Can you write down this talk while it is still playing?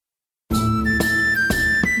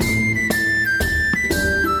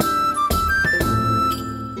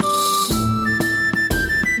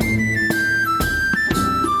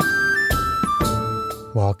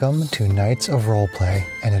Welcome to Knights of Roleplay,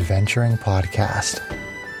 an adventuring podcast.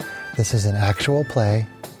 This is an actual play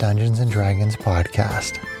Dungeons & Dragons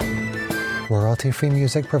podcast. Royalty-free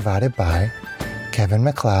music provided by Kevin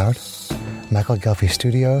MacLeod, Michael Gelfie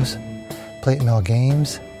Studios, Plate Mill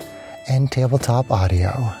Games, and Tabletop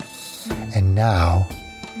Audio. And now,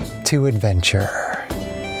 to adventure.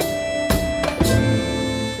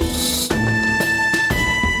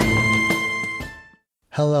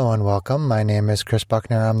 Hello and welcome. My name is Chris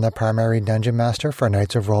Buckner. I'm the primary Dungeon Master for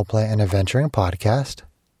Knights of Roleplay and Adventuring podcast.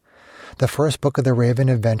 The first book of the Raven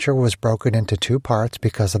Adventure was broken into two parts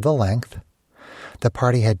because of the length. The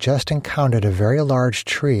party had just encountered a very large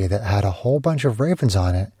tree that had a whole bunch of ravens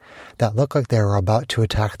on it that looked like they were about to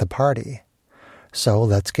attack the party. So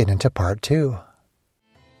let's get into part two.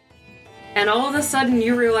 And all of a sudden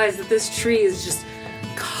you realize that this tree is just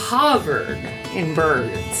covered in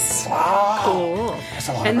birds. Wow. Cool.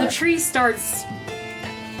 And the tree starts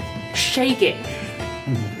shaking.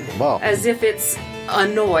 Wow. As if it's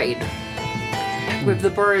annoyed with the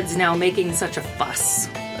birds now making such a fuss.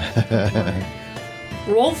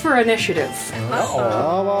 Roll for initiative.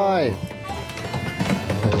 Oh my.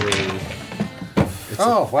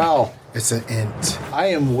 Oh, wow. It's an int. I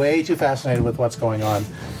am way too fascinated with what's going on.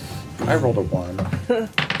 I rolled a 1.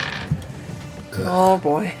 Oh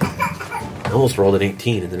boy. I almost rolled an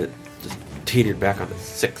 18 and then it just teetered back on a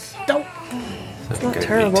 6. Nope. It's not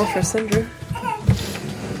terrible for Cinder.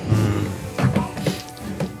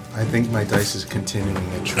 I think my dice is continuing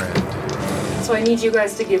a trend. So I need you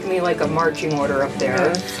guys to give me like a marching order up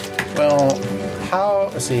there. Well,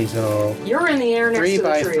 let's see, so... You're in the air next 3 to the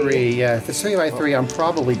by tree. 3, yeah. If it's 3 by 3, I'm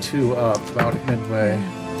probably 2 up, about midway.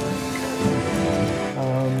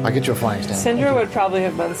 I'll get you a flying stand. Cinder would probably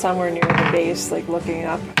have been somewhere near the base, like looking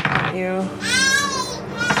up at you.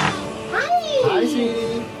 Hi,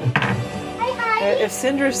 sweetie. If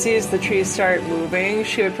Cinder sees the tree start moving,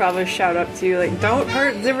 she would probably shout up to you, like, "Don't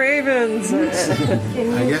hurt the ravens!"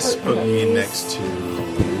 I guess put me next to...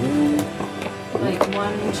 Like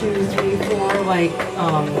 1, 2, 3, 4, like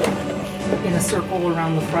in a circle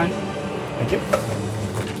around the front. Thank you.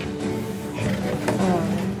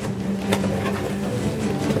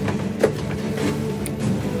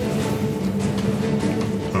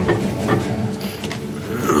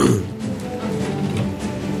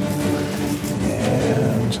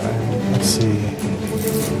 And let's see.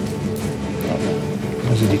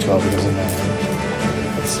 There's a D12 because of that.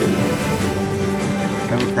 Let's see.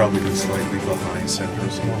 I would probably be slightly behind center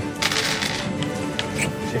as well.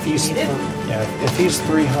 If he's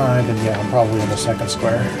 3 high, then yeah, I'm probably in the second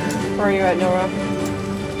square. Where are you at, Nora?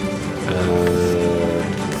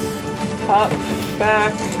 Up,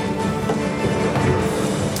 back.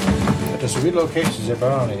 Just relocations your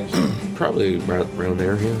bounties. Probably around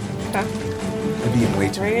there, yeah. Okay. I'd be in way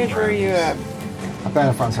too many Range, where are you at? Up in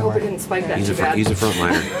the front I hope somewhere. it didn't spike that He's too a bad.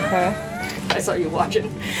 frontliner. Okay. I saw you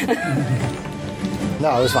watching. No,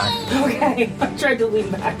 it was fine. Okay, I tried to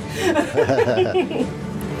lean back.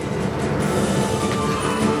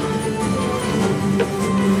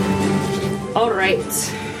 All right.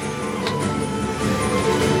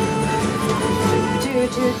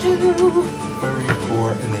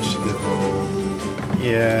 34 initiative roll.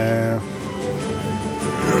 Yeah.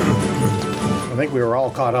 I think we were all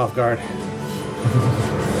caught off guard.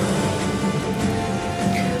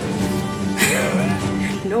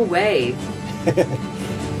 No way.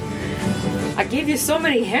 I gave you so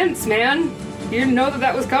many hints, man. You didn't know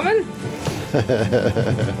that was coming?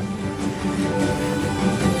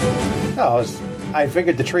 No, I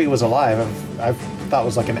figured the tree was alive. I thought it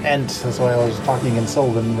was like an ent. That's why I was talking in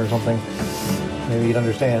Sylvan or something. Maybe you'd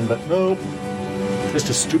understand, but nope. Just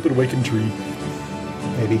a stupid awakened tree.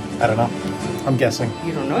 Maybe. I don't know. I'm guessing.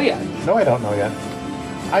 You don't know yet. No, I don't know yet.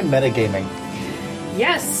 I'm metagaming.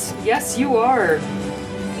 Yes, you are.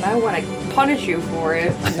 And I want to punish you for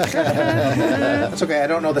it. That's okay. I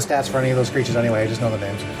don't know the stats for any of those creatures anyway. I just know the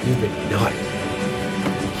names. You've been naughty.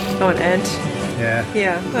 Oh, an ent. Yeah.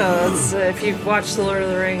 Yeah, well, that's, if you've watched The Lord of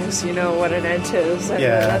the Rings, you know what an ent is. And,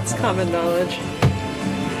 Yeah. That's common knowledge.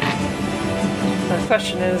 The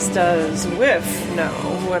question is, does Whiff know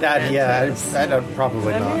what an ent is? I don't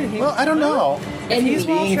probably I not. mean, Well, I don't know. And he's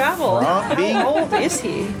well Being traveled. from- being- How old is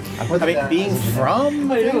he? I mean, being from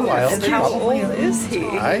the wild, And how old is he?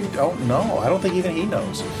 I don't know. I don't think even he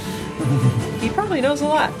knows. He probably knows a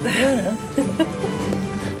lot.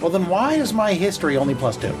 Well, then why is my history only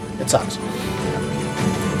 +2? It sucks.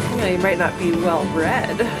 You know, he might not be well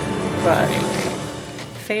read, but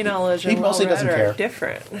Fey knowledge and He mostly well-read doesn't are care.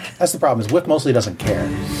 different. That's the problem, is Whip mostly doesn't care.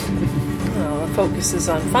 Well, the focus is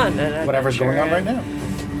on fun and Whatever's going on right now.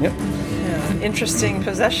 Yep. Yeah. interesting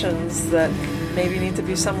possessions that maybe need to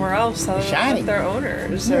be somewhere else other than with their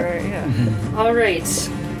owners. Or, All right.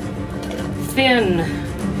 Finn.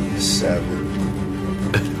 7.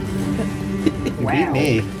 You beat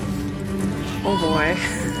me. Oh boy.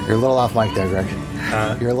 You're a little off mic there, Greg.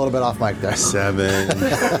 You're a little bit off mic there. 7.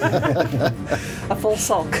 A full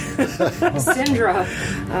sulk. Syndra.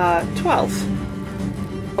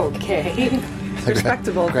 12. Okay.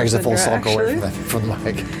 Respectable. for Greg's a full Syndra, sulk away actually. from the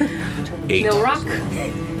mic. 8. Milrock.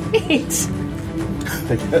 8.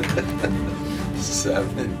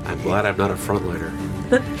 7. I'm glad I'm not a frontliner.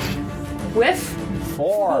 Whiff.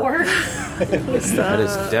 4. 4. That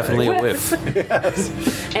is definitely a whiff.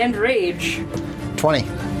 And Rage. 20.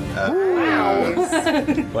 Wow.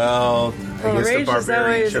 Well, I Well, guess the Rage is barbarian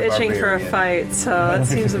always should itching for a barbarian. fight, so that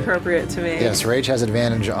seems appropriate to me. Yes, Rage has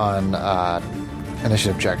advantage on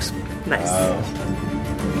initiative checks. Nice.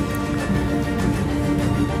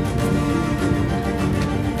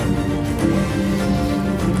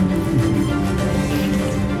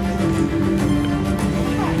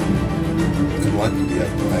 I'm lucky I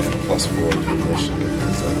have +4 to initiative,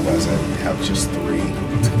 because otherwise I'd have just 3.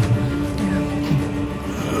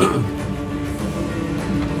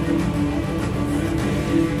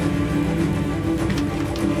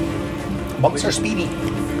 Monks are speedy.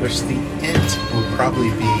 Which the int will probably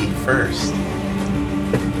be first.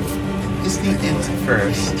 Is the int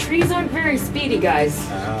first? Trees aren't very speedy, guys.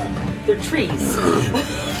 They're trees.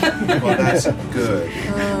 Well, that's good.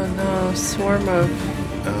 Oh no, swarm of.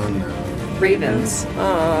 Oh no. Ravens.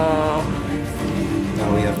 Oh.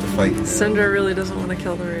 Now we have to fight. Cinder really doesn't want to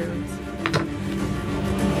kill the ravens.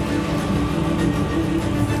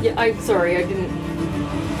 Yeah, I'm sorry, I didn't.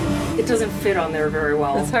 It doesn't fit on there very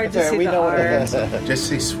well. It's hard to Okay, see we the know what it R. is. Just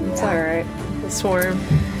say swarm. It's alright. The swarm.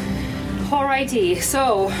 Alrighty,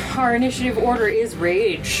 so our initiative order is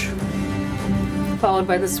Rage, followed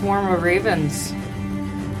by the swarm of ravens.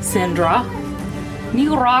 Syndra,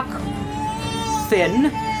 Milrock, Finn,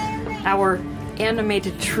 our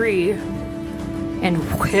animated tree, and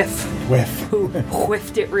Whiff, who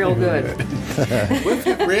whiffed it real good. Whip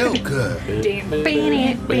it real good.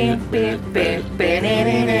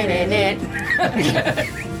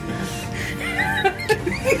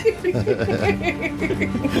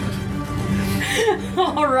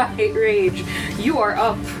 All right, Rage, you are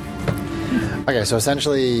up. Okay, so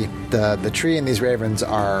essentially, the tree and these ravens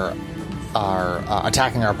are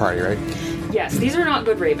attacking our party, right? Yes, these are not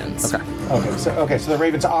good ravens. Okay. Okay, so the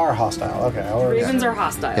ravens are hostile. Okay. Ravens are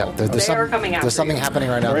hostile. Yeah, they are coming after There's something you. happening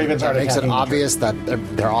right now The ravens that are makes it attacking the obvious that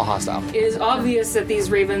they're all hostile. It is obvious that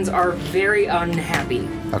these ravens are very unhappy.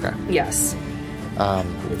 Okay. Yes.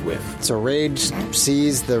 Whiff. So Rage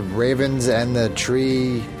sees the ravens and the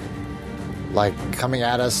tree like coming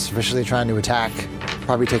at us, viciously trying to attack,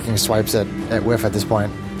 probably taking swipes at Whiff at this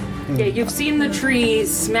point. Yeah, you've seen the tree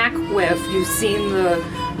smack Whiff. You've seen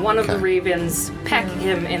one of the Okay. ravens peck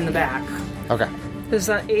him in the back. Okay. Is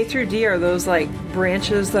that A through D? Are those like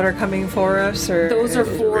branches that are coming for us, or Those are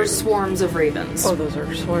 4 swarms of ravens. Oh, those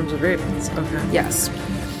are swarms of ravens. Okay. Yes.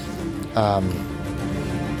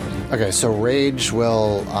 Okay, so Rage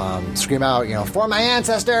will scream out, for my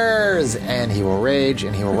ancestors! And he will rage,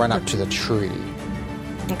 and he will run up to the tree.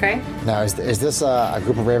 Okay. Now, is this a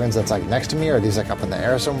group of ravens that's like next to me, or are these like up in the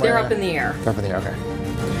air somewhere? They're up in the air. They're up in the air, okay.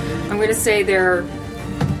 I'm going to say they're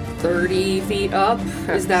 30 feet up.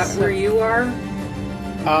 Is that where you are?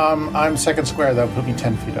 I'm second square. That would put me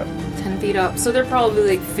 10 feet up. 10 feet up. So they're probably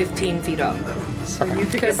like 15 feet up. So you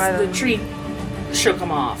could Because get by the them. tree shook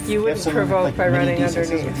them off. You Have wouldn't some, provoke like, by mini running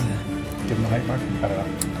D6s. underneath, Give them a height mark. I don't know.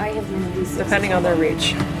 I have one of these. depending on their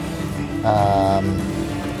reach.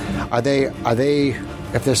 Are they,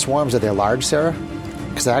 if they're swarms, are they large, Sarah?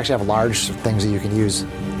 Because they actually have large things that you can use.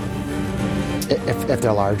 If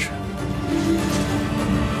they're large.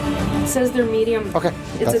 It says they're medium. Okay.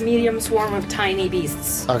 It's That's- a medium swarm of tiny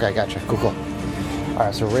beasts. Okay, gotcha. Cool.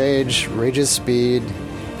 Alright, so Rage's speed.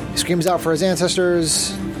 He screams out for his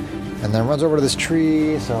ancestors, and then runs over to this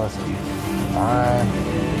tree. So let's see. 5,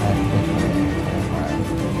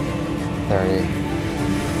 30,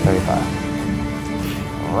 35.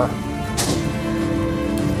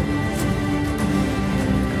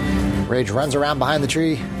 Rage runs around behind the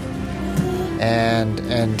tree, and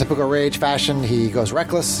in typical Rage fashion, he goes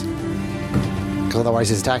reckless, because otherwise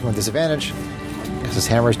he's attacking with disadvantage, because his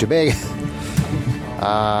hammer is too big.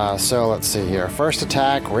 So let's see here. First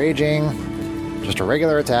attack, Raging, just a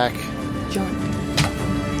regular attack. John.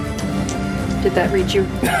 Did that reach you?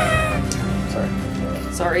 Sorry.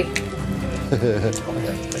 Sorry.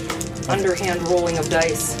 Underhand rolling of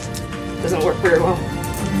dice doesn't work very well.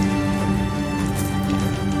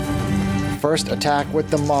 first attack with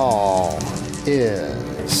the maul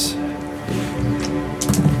is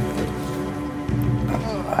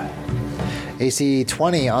AC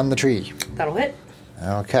 20 on the tree. That'll hit.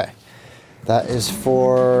 Okay. That is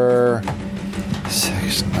for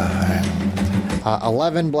 6, 9,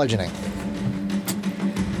 11 bludgeoning.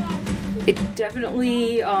 It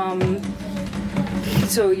definitely,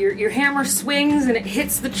 so your hammer swings and it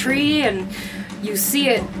hits the tree and you see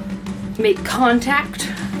it make contact,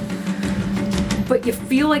 but you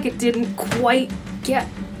feel like it didn't quite get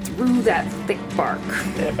through that thick bark.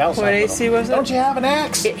 Yeah, bounce What off a AC little. was it? Don't you have an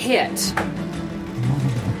axe? It hit.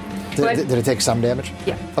 Did it take some damage?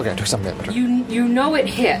 Yeah. Okay, it took some damage. You know it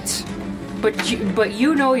hit, but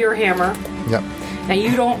you know your hammer, Yep. and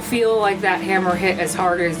you don't feel like that hammer hit as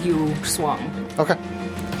hard as you swung. Okay.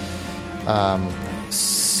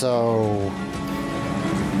 So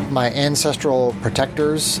my Ancestral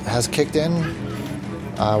Protectors has kicked in,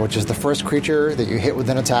 which is the first creature that you hit with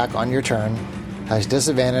an attack on your turn has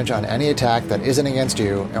disadvantage on any attack that isn't against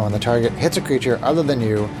you, and when the target hits a creature other than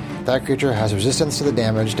you, that creature has resistance to the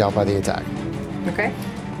damage dealt by the attack. Okay.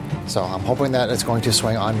 So I'm hoping that it's going to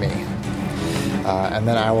swing on me. And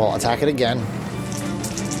then I will attack it again.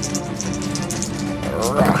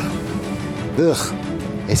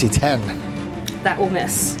 Ugh. AC 10. That will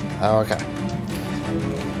miss. Okay.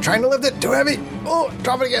 Trying to lift it. Too heavy. Oh,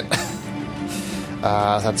 drop it again.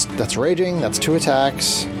 That's raging. That's 2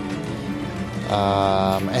 attacks.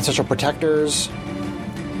 Ancestral Protectors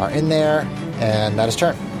are in there, and that is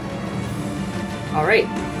turn. All right.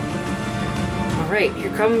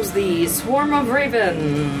 Here comes the swarm of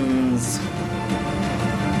ravens.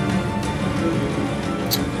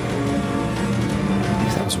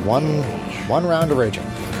 That was one round of raging.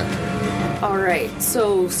 Okay. All right.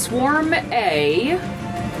 So swarm A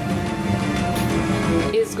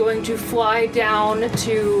is going to fly down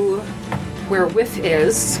to where Whiff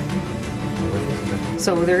is.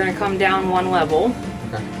 So they're going to come down 1 level,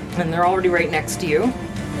 Okay. and they're already right next to you.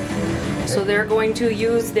 So they're going to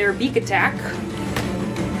use their beak attack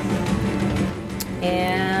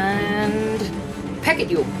and peck at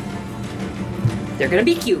you. They're going to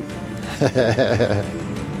beak you. That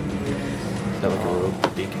was a little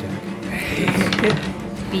beak attack.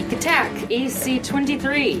 Beak attack, AC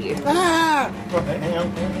 23. Ah! Oh, hang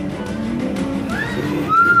on.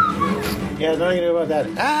 Yeah, nothing to do about that.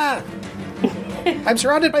 Ah! I'm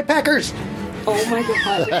surrounded by packers. Oh my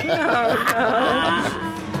god.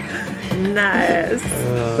 Nice.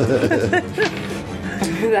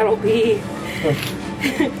 That'll be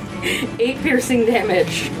 8 piercing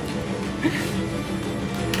damage.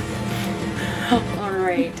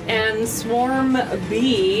 Alright, and Swarm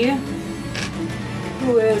B,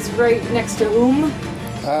 who is right next to whom?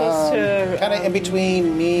 Close to, Kind of in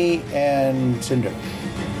between me and Cinder.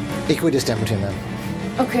 Equidistant between them.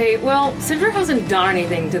 Okay, well, Cinder hasn't done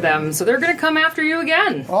anything to them, so they're gonna come after you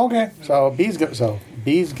again. Okay, so B's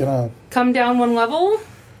gonna. Come down 1 level.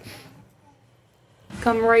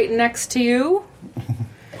 Come right next to you.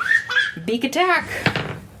 Beak attack.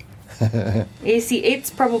 AC 8's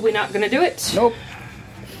probably not gonna do it. Nope.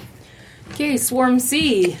 Okay, Swarm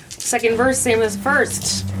C. Second verse, same as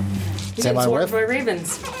first. You Same get on swarmed Whiff? by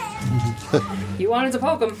ravens. You wanted to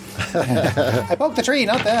poke them. I poked the tree,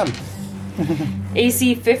 not them.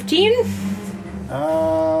 AC 15? Is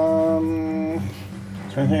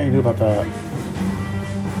there anything I can do about that?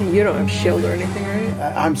 You don't have shield or anything, right?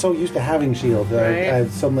 I'm so used to having shield. Right.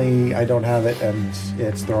 Suddenly I don't have it, and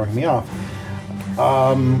it's throwing me off.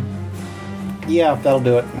 Yeah, that'll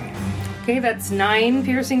do it. Okay, that's 9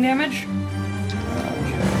 piercing damage.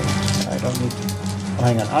 Okay, I don't need. Oh,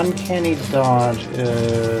 hang on. Uncanny dodge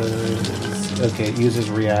is okay. It uses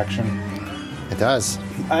reaction. It does.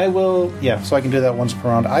 I will. Yeah, so I can do that once per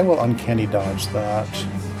round. I will uncanny dodge that.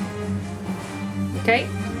 Okay.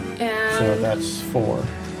 So And that's 4.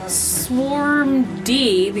 Swarm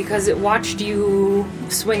D, because it watched you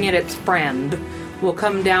swing at its friend, will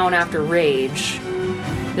come down after Rage.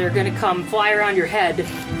 They're going to come fly around your head.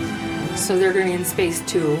 So they're going to be in space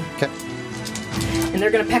 2. Okay. And they're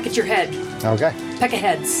going to peck at your head. Okay. Peck at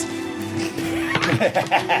heads.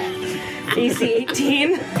 AC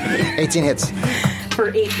 18 18 hits. for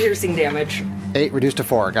 8 piercing damage. 8 reduced to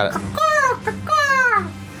 4. Got it.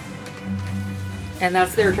 And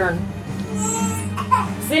that's their turn.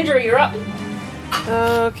 Cinder, you're up.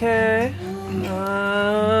 Okay.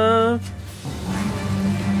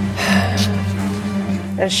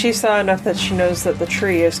 And she saw enough that she knows that the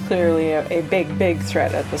tree is clearly a big, big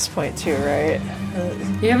threat at this point, too, right?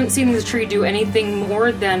 You haven't seen the tree do anything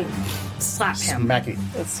more than slap him Smacky.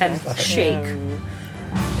 It's and shake.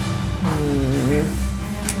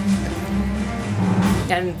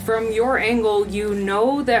 And from your angle, you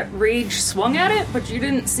know that Rage swung at it, but you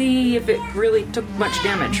didn't see if it really took much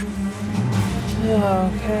damage.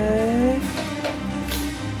 Okay.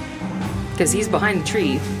 Because he's behind the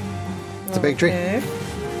tree. It's a big tree. Okay.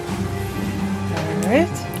 Alright.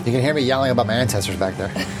 You can hear me yelling about my ancestors back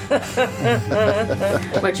there.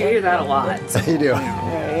 But you hear that a lot. You do.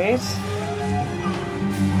 Right.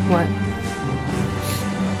 What?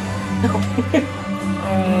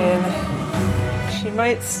 She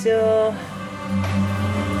might still...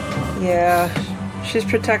 Yeah. She's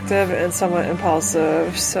protective and somewhat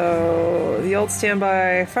impulsive. So the old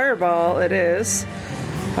standby fireball it is.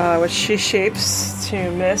 Which she shapes to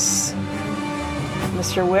miss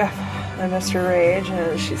Mr. Whiff and Mr. Rage.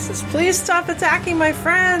 And she says, please stop attacking my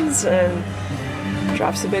friends! And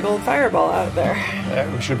drops a big old fireball out there.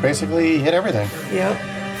 Yeah, we should basically hit everything. Yep.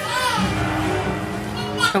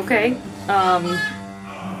 Okay.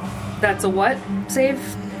 That's a what save?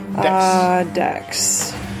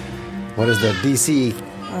 Dex. What is the DC?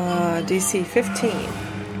 DC 15.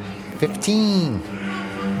 15.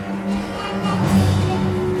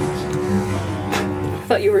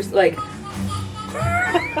 Thought you were like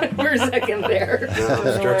for a second there.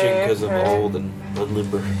 I'm stretching because I'm old and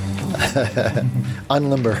unlimber.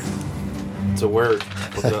 Unlimber. It's a word.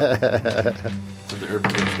 Look it up. It's in the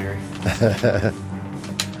Urban Dictionary.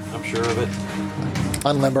 I'm sure of it.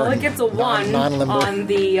 Unlimber. Well, it gets a 1 Non-limber. on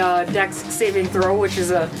the Dex saving throw, which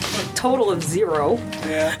is a total of 0.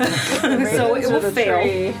 Yeah. So it will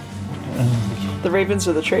fail. The ravens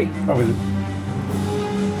or the tree?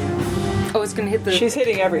 Oh, it's going to hit the... She's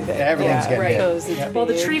hitting everything. Everything's getting right. hit. So it's the Well,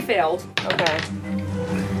 the tree failed. Okay.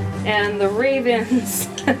 And the ravens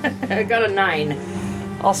got a 9.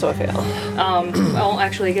 Also a fail. Well,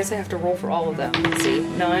 actually, I guess I have to roll for all of them. Let's see.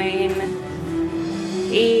 19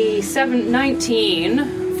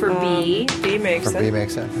 for B. B makes For it. B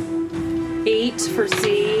makes it. 8 for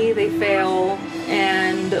C, they fail.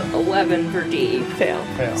 And 11 for D. Fail.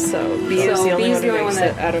 Fail. So B is So the only B is one the who only makes one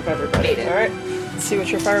it that out of everybody. made it. All right. Let's see what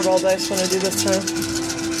your fireball dice want to do this time.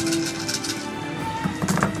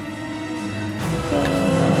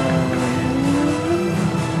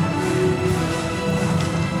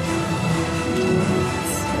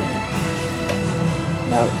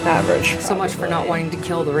 About average. So much for not wanting to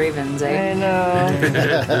kill the ravens, eh? I know.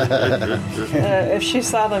 If she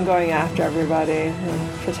saw them going after everybody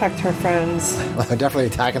and protect her friends. Well, they're definitely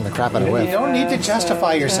attacking the crap out of You Whip. don't need to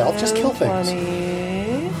justify yourself, just kill 10, things. 20.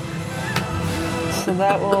 So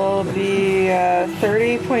that will be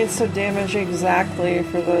 30 points of damage exactly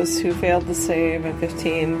for those who failed the save and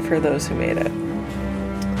 15 for those who made it.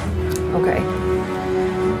 Okay.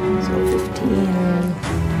 So 15.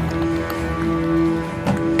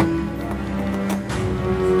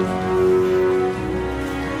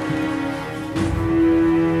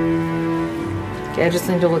 Okay, I just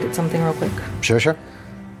need to look at something real quick. Sure.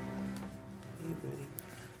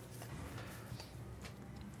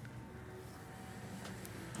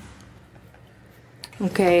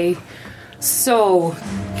 Okay, so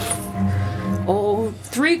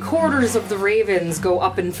 3/4 of the ravens go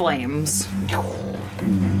up in flames.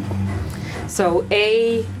 So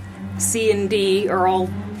A, C, and D are all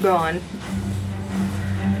gone.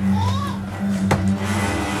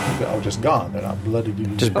 Oh, just gone. They're not bloody.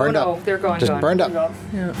 Just burned no, up. they're gone. Just gone. burned up.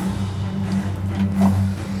 Yeah.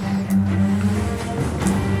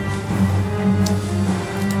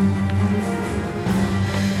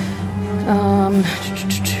 Oh,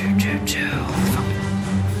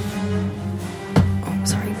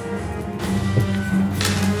 sorry.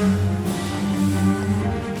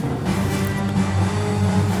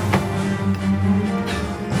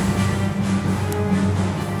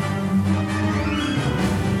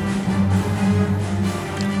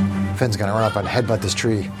 Finn's gonna run up and headbutt this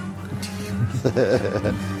tree.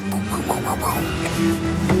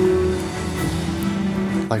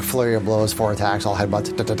 Like flurry of blows, 4 attacks, all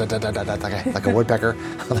headbutts, like a woodpecker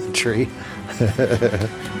on a tree. This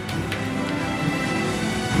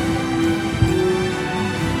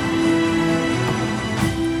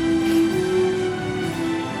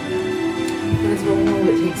one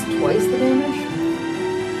that takes twice the damage?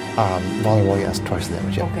 Vulnerable, yes, twice the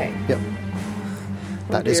damage. Yep. Okay. Yep.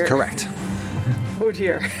 That is dear. correct. Oh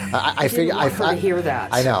dear. I figure. want her to hear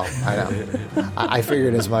that. I know. I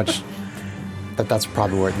figured as much. That's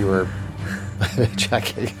probably what you were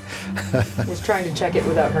checking. I was trying to check it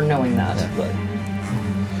without her knowing that. But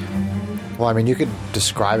Well, I mean, you could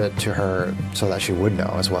describe it to her so that she would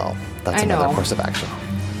know as well. That's I another know. course of action.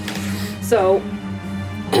 so,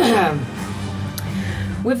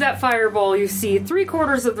 with that fireball, you see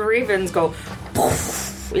 3/4 of the ravens go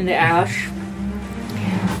poof into ash.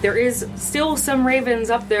 There is still some ravens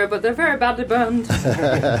up there, but they're very badly burned.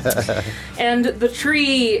 And the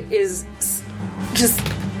tree is just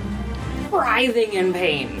writhing in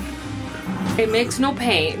pain. It makes no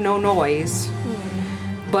noise.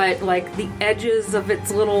 But, like, the edges of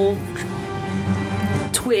its little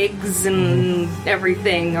twigs and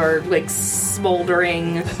everything are, like,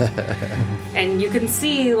 smoldering. And you can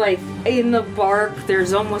see, like, in the bark,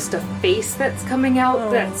 there's almost a face that's coming out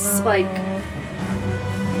that's, like,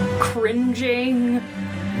 cringing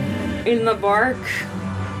in the bark.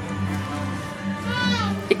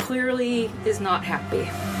 It clearly is not happy.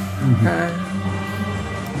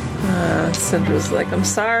 Cinder's like, I'm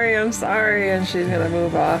sorry, and she's gonna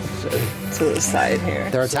move off to the side here.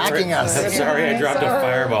 They're attacking us. I'm sorry I dropped a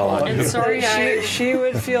fireball on you. And sorry, She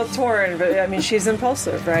would feel torn, but I mean, she's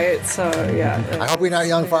impulsive, right? So, yeah. I hope we're not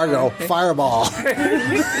young Fargo. Fireball.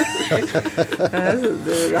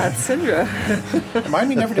 That's Cinder. Remind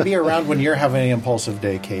me never to be around when you're having an impulsive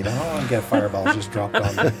day, Kate. I don't want to get fireballs just dropped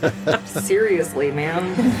on me. seriously,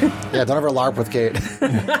 man. Yeah, don't ever LARP with Kate.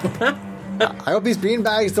 I hope these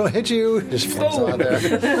beanbags don't hit you. Just flips out there.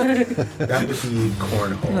 That would be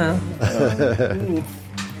cornhole. Is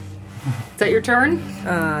that your turn?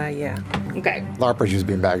 Yeah. Okay. LARPers use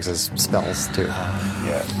beanbags as spells, too.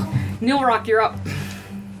 Yeah. Neil Rock, you're up.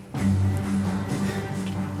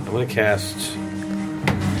 I'm going to cast...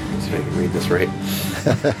 Let's see if I can read this right.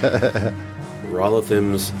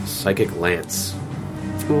 Rolathim's Psychic Lance.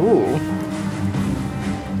 Ooh.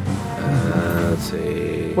 Let's see...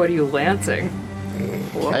 What are you lancing?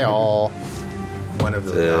 Hey, all. One of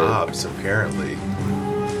the knobs, apparently.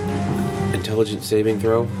 Intelligence saving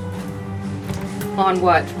throw. On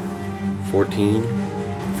what? 14.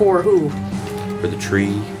 For who? For the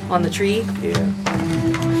tree. On the tree? Yeah.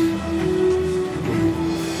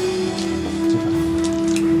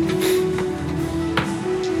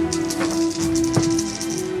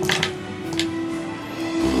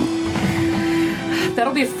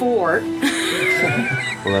 That'll be 4.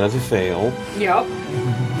 Well, that is a fail. Yep.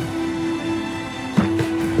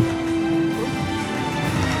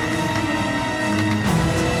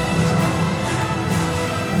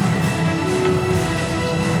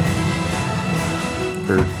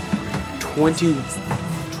 For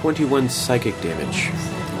 21 psychic damage.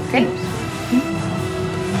 Okay.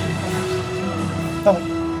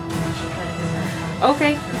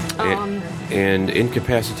 Okay. And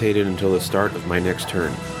incapacitated until the start of my next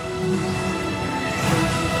turn.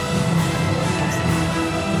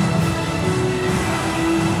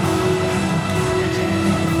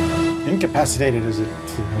 Incapacitated is the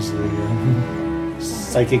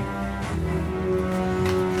psychic.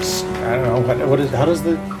 I don't know what is. How does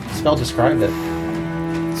the spell describe it?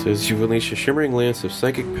 It says you release a shimmering lance of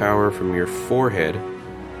psychic power from your forehead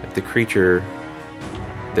at the creature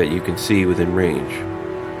that you can see within range.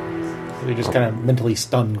 You're just kind of mentally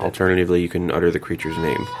stunned. Alternatively, you can utter the creature's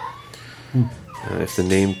name. If the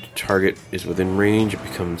named target is within range, it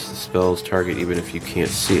becomes the spell's target even if you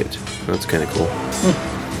can't see it. That's kind of cool.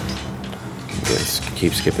 Yes,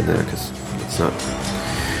 keep skipping that because it's not...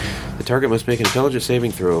 The target must make an intelligence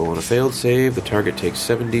saving throw. On a failed save, the target takes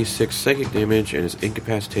 7d6 psychic damage and is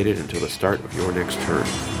incapacitated until the start of your next turn.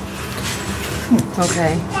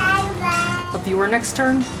 Okay. Of your next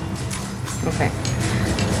turn? Okay.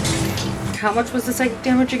 How much was the psychic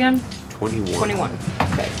damage again? 21. 21.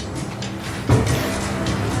 Okay.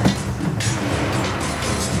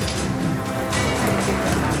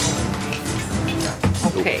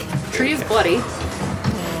 Okay. Tree is bloody.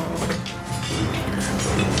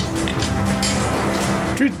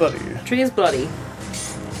 Tree's bloody. Tree is bloody.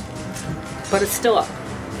 But it's still up.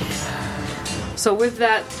 So with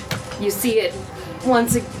that, you see it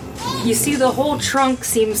once you see the whole trunk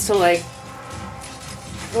seems to like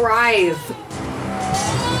writhe.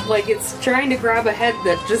 Like it's trying to grab a head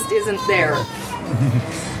that just isn't there.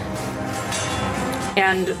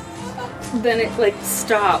 And then it like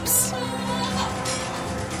stops.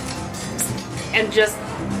 And just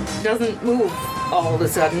doesn't move all of a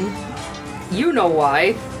sudden. You know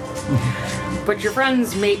why. But your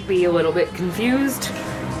friends may be a little bit confused.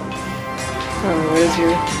 What is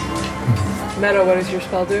your... Meadow, what does your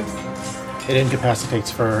spell do? It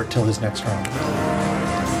incapacitates till his next round.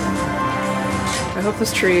 I hope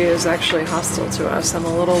this tree is actually hostile to us. I'm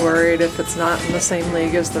a little worried if it's not in the same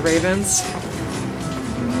league as the ravens.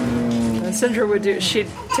 And Sindra would do... She'd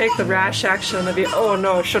take the rash action and be, oh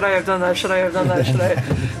no, should I have done that? Should I have done that? Should I...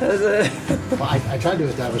 Well, I tried to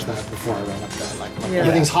establish that before I ran up there. Like Yeah.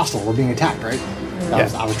 everything's hostile. We're being attacked, right? Yeah.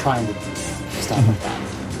 I was trying to establish that.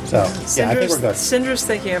 So, yeah, I think we're good. Syndra's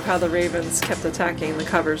thinking of how the ravens kept attacking the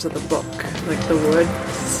covers of the book, like the wood.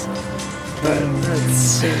 But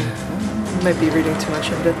that's, might be reading too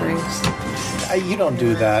much into things. You don't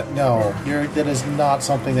do that. No, that is not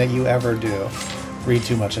something that you ever do. Read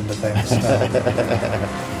too much into things. No.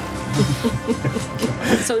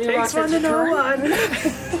 So your Takes rock one to know turn. one.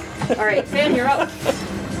 All right, Finn, you're up.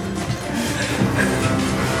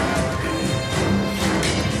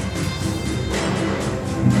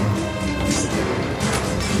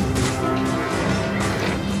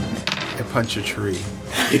 I punch a tree.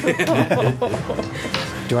 Do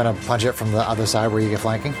you want to punch it from the other side where you get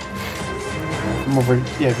flanking? I'm over.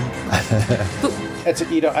 Yeah. It's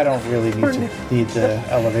I don't really need the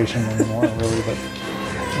elevation anymore, really. But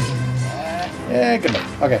yeah, good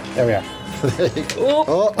enough. Okay, there we are.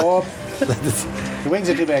 Oh. The wings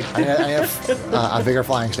are too big. I have a bigger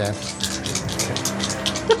flying stand.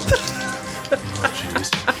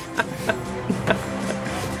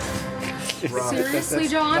 Seriously,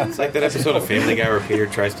 John? It's like that episode of Family Guy where Peter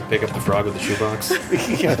tries to pick up the frog with the shoebox.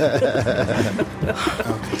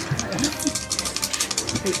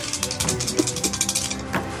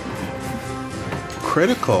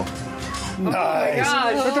 Critical. Nice.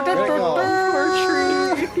 Poor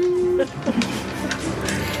tree.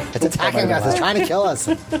 It's attacking us. It's trying to kill us.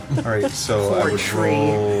 All right, so I Poor would tree.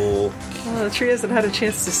 roll. Well, the tree hasn't had a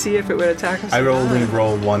chance to see if it would attack us. I or only not.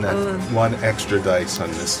 roll one extra dice on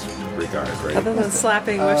this regard, right? Other than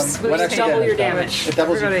slapping with what extra double your damage? damage. It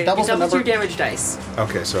doubles Everybody- doubles the Doubles number. your damage dice.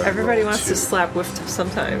 Okay, so I Everybody roll wants 2. to slap with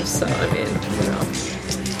sometimes, so I mean,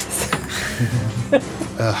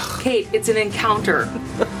 Kate, it's an encounter.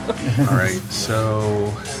 All right,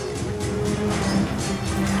 so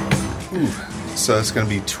so it's going to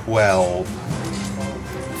be 12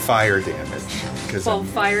 fire damage because 12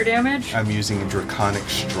 fire damage. I'm using a draconic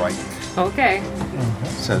strike. Okay.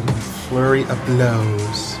 So flurry of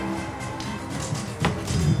blows.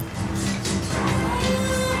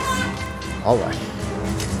 All right.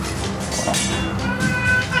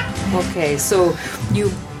 Okay, so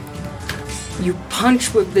you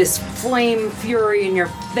punch with this flame fury in your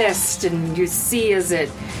fist, and you see as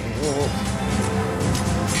it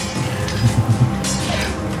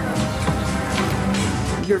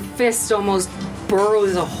your fist almost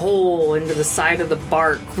burrows a hole into the side of the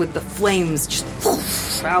bark with the flames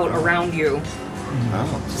just out around you.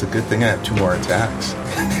 Oh, it's a good thing I have 2 more attacks.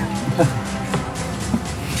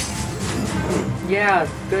 Yeah,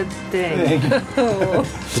 good thing.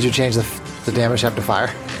 Did you change the damage up to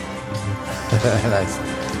fire?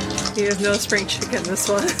 Nice. he has no spring chicken this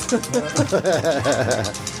one.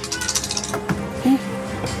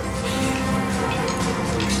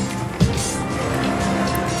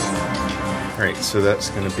 All right, so that's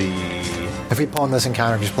going to be If we pull in this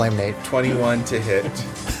encounter, just blame Nate. 21 to hit,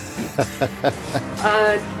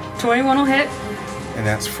 21 will hit. and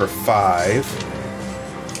that's for 5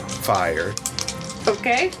 fire.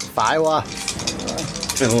 Okay. Fiwa.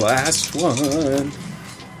 And the last one.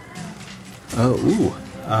 Oh, ooh.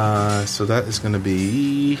 So that is going to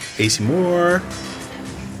be AC Moore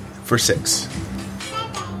for 6.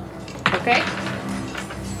 Okay.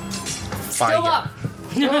 Fire. Still up.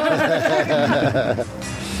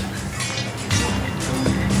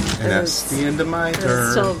 And that's the end of my It's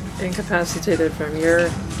turn. still incapacitated from your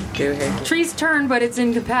doohickey. Tree's turn, but it's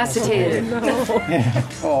incapacitated.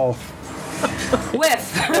 Oh,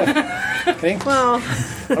 Whiff. okay. Well,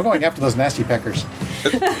 I'm going after those nasty peckers.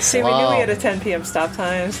 see, we knew we had a 10 p.m. stop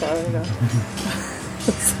time, so you know.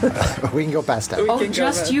 We can go past that. Oh, can go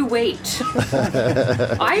just back. you wait.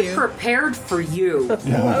 I prepared for you.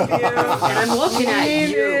 And I'm looking at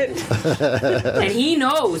you. And he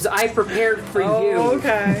knows I prepared for you.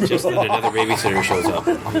 Okay. Just then another babysitter shows up.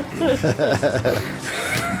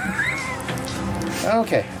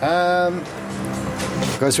 Okay.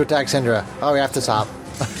 Goes to attack Syndra. Oh, we have to stop.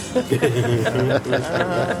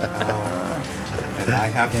 And I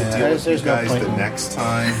have to deal with you there's no guys point. the next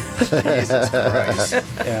time. Jesus Christ.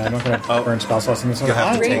 Yeah, I'm not going to burn spell slots in this one. You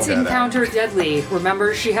have to Great take that out. encounter deadly.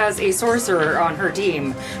 Remember, she has a sorcerer on her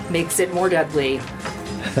team. Makes it more deadly.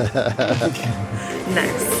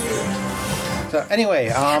 Nice. So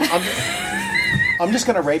anyway, I'm just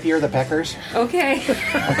going to rapier the peckers. Okay.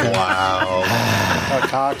 Wow.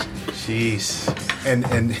 Cocks. Jeez. And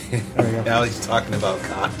now he's talking about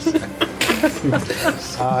cocks.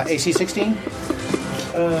 AC 16?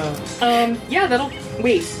 Yeah, that'll...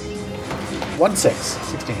 Wait.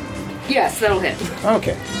 16. Yes, that'll hit.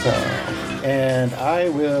 Okay, so... And I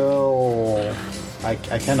will... I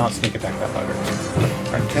cannot sneak attack that bugger.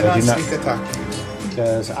 I cannot do not- sneak attack.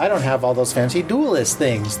 Because I don't have all those fancy duelist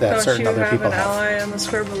things that Don't certain you other have people an have. ally on the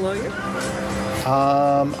square below you?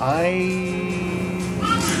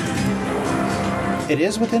 It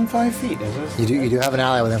is within 5 feet, is it? You do have an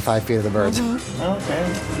ally within 5 feet of the birds. Okay.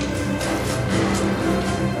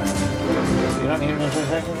 You don't need an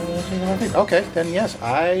attack. Okay, then yes,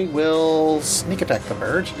 I will sneak attack the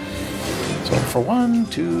birds. So for 1,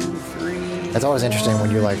 2, 3. It's always interesting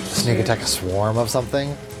when you like sneak attack a swarm of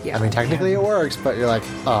something. Yeah. I mean, technically it works, but you're like,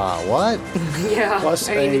 what? Yeah. Plus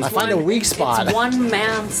it's I find a weak spot. It's one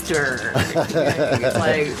monster. It's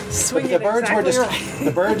like, Swing The it birds were exactly right.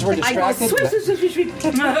 the birds were I go, distracted. sweep, sweep, sweep, sweep,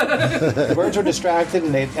 sweep. The birds were distracted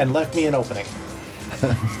and left me an opening.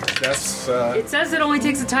 That's It says it only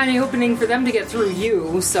takes a tiny opening for them to get through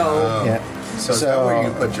you, so Yeah. so is that where you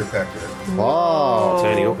put your pecker? Whoa.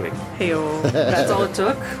 Tiny opening. Hey-o. that's all it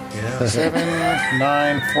took. Yeah. 7,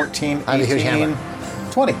 9, 14, I have a huge 18, hammer.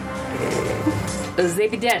 20. They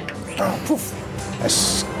be dead. Oh, poof. I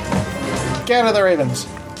scatter the ravens.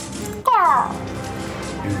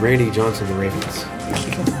 You Randy Johnson, the Ravens.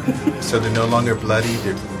 So they're no longer bloody.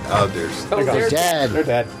 They're there's Oh, They're they're Dead. They're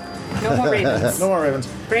dead. no more ravens. No more ravens.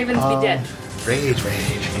 Ravens be dead. rage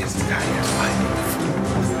against the Guardian's life.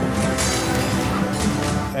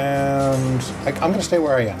 And I'm going to stay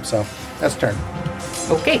where I am, so that's turn.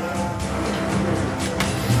 Okay.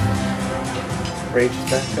 Rage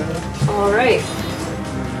back up. All right.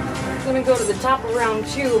 I'm gonna go to the top of round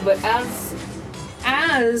 2, but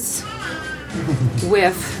as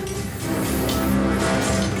Whiff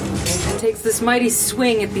takes this mighty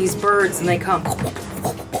swing at these birds and they come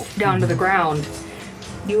down to the ground,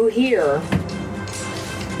 you hear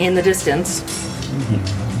in the distance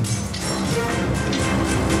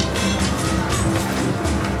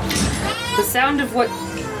the sound of what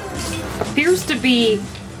appears to be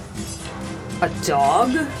a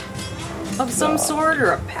dog of some sort,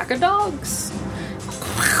 or a pack of dogs.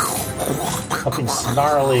 Something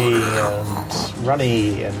snarly and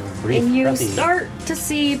runny and And you breathy. start to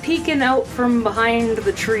see peeking out from behind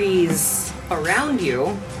the trees around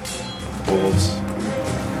you. Wolves.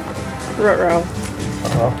 Ruh-roh.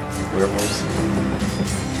 Uh-oh. Werewolves.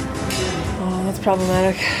 Oh, that's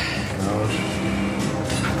problematic.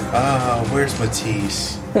 Where's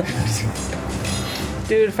Matisse?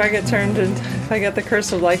 Dude, if I get the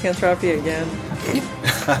curse of lycanthropy again.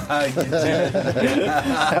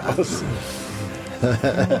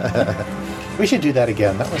 We should do that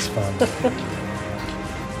again. That was fun.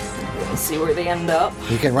 Let's see where they end up.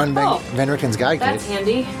 You can run Oh, Van Ricken's guide, That's Kate.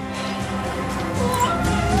 handy.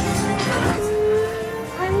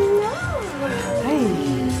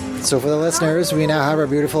 So for the listeners, we now have our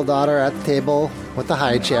beautiful daughter at the table with the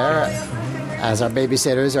high chair as our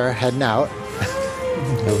babysitters are heading out.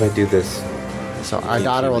 How do I do this? So our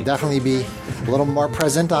daughter will definitely be a little more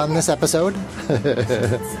present on this episode.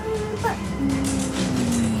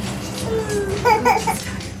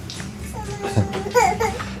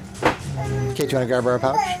 Kate, do you want to grab her a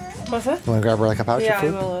pouch? What's that? You want to grab her like a pouch Yeah, of I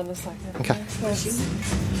food? will in a second. Okay.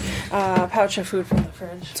 Pouch of food from the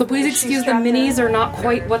fridge. So please excuse the minis are not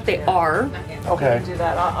quite what they are. Okay. Do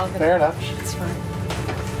that. I'll get Fair it. enough. It's fine.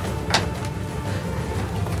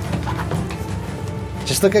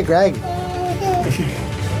 Just look at Greg.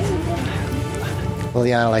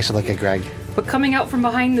 Liliana likes to look at Greg. But coming out from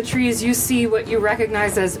behind the trees, you see what you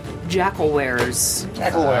recognize as jackalwares.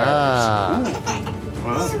 Jackalware. Ah.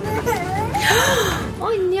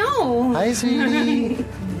 Oh no! Hi, sweetie.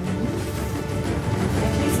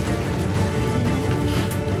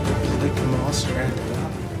 Like them all stranded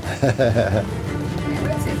up.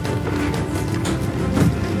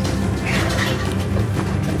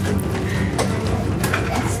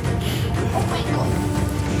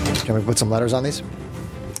 Can we put some letters on these?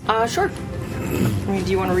 Sure. I mean,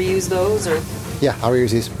 do you want to reuse those or? Yeah, I'll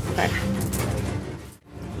reuse these. Okay.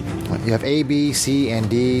 You have A, B, C, and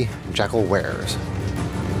D. Jackal wares.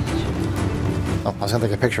 Oh, I was gonna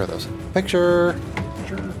take a picture of those. Picture.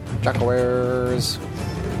 Jackal wares.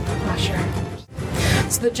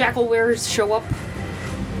 So the jackalwares show up,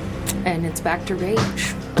 and it's back to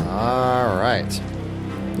Rage. All right.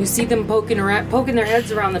 You see them poking their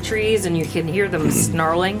heads around the trees, and you can hear them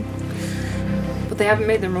snarling. But they haven't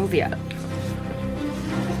made their move yet.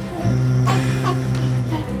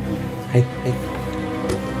 Hey.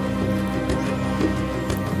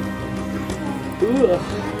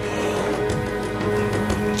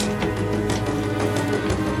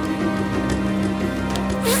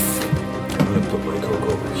 I'm gonna put my Coke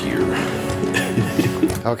over here.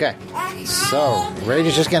 Okay. So Rage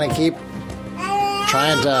is just gonna keep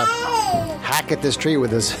trying to hack at this tree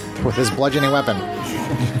with his bludgeoning weapon.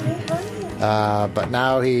 But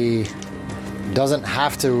now he doesn't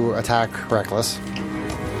have to attack Reckless.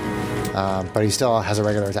 But he still has a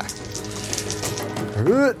regular attack.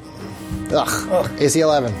 Ugh. AC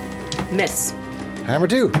 11. Miss. Hammer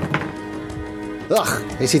 2. Ugh.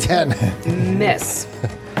 AC 10. Miss.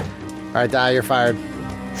 All right, Die, you're fired.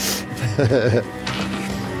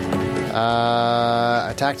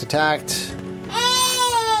 Attacked.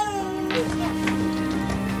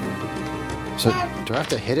 So, do I have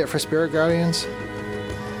to hit it for Spirit Guardians?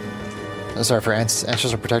 Sorry, for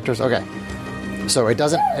Ancestral Protectors? Okay. So it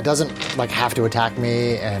doesn't like have to attack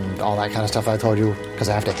me and all that kind of stuff I told you, because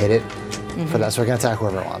I have to hit it for that, so I can attack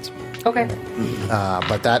whoever it wants. Okay.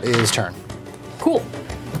 But that is turn. Cool.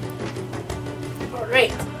 All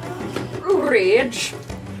right. Rage.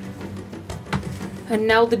 And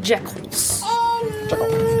now the Jackals.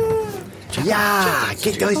 Yeah!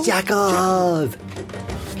 Get those jackals!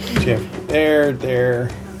 There.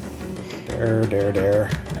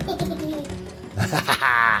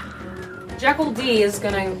 Jackal D is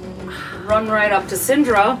gonna run right up to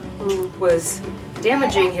Syndra, who was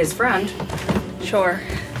damaging his friend. Sure.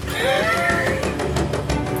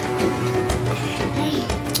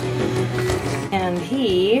 And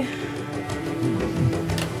he...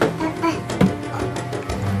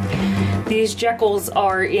 These Jackals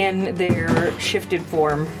are in their shifted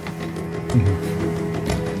form.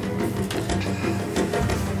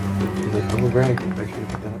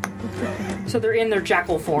 So they're in their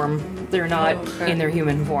jackal form. They're not in their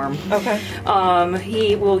human form. Okay.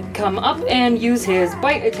 He will come up and use his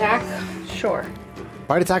bite attack. Sure.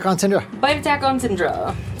 Bite attack on Syndra. Bite attack on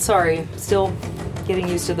Syndra. Sorry, still getting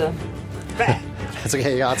used to the... It's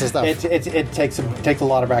okay, you got lots of stuff. It takes a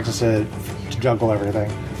lot of practice to juggle everything.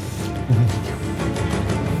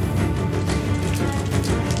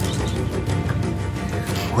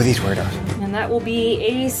 Who are these weirdos? And that will be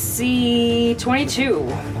AC 22.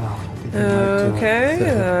 Okay.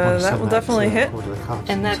 That will definitely hit.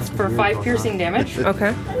 And that's for 5 piercing damage.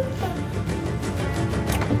 Okay.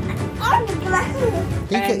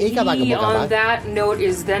 And he, on that note,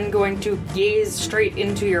 is then going to gaze straight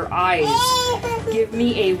into your eyes. Give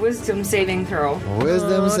me a wisdom saving throw.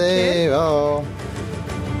 Wisdom save. Oh.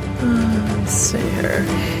 Let's see here.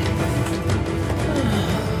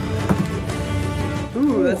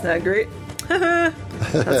 Ooh, that's not great.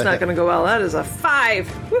 That's not going to go well. That is a 5.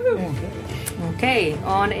 Woohoo! Okay,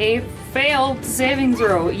 on a failed saving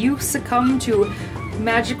throw, you succumb to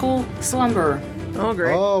magical slumber. Oh,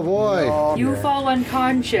 great. Oh boy. You fall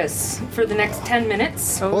unconscious for the next 10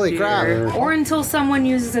 minutes. Oh, Holy dear. crap. Or until someone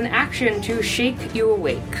uses an action to shake you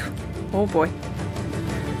awake. Oh, boy.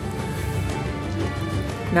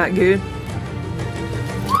 Not good.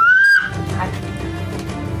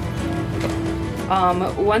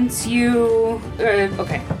 Once you...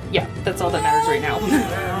 okay, yeah, that's all that matters right now.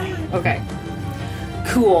 Okay.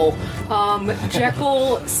 Cool.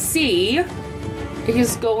 Jekyll C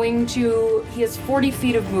is going to... He has 40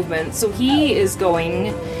 feet of movement, so he is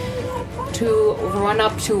going to run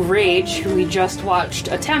up to Rage, who we just watched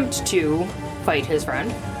attempt to fight his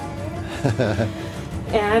friend.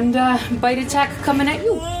 And bite attack coming at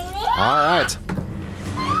you. Alright.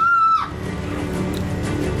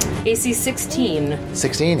 AC 16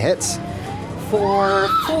 16 hits. for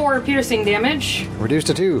 4 piercing damage. Reduced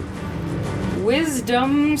to 2.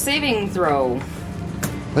 Wisdom saving throw.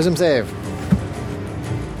 Wisdom save.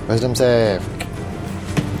 Wisdom save.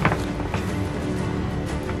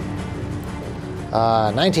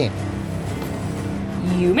 19.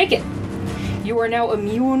 You make it. You are now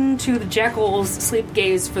immune to the Jackal's sleep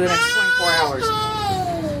gaze for the next 24 hours.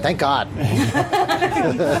 Thank God.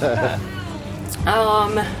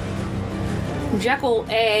 Jekyll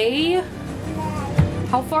A.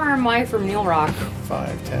 How far am I from Neil Rock?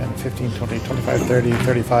 5, 10, 15, 20, 25, 30,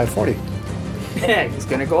 35, 40. He's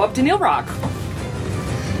gonna go up to Neil Rock.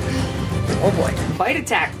 Oh, boy. Bite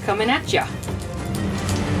attack coming at ya.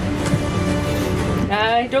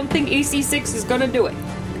 I don't think AC 6 is gonna do it.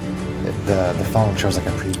 The phone shows like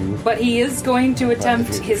a preview. But he is going to But attempt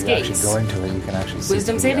if you his gaze. actually go into it, you can actually see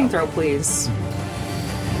Wisdom the saving video. throw, please.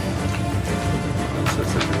 So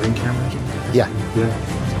it's like a ring camera? Yeah. Yeah,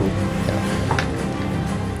 that's cool. Yeah.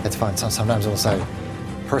 It's fun. So sometimes it'll say,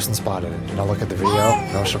 person spotted, and I'll look at the video,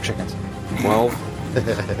 no show chickens.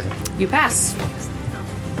 12. You pass.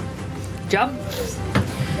 Jump.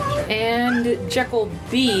 And Jekyll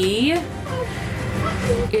B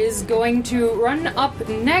is going to run up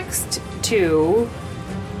next to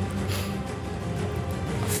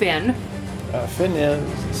Finn. Finn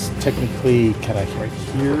is technically kind of right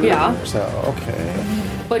here. Yeah. So, okay.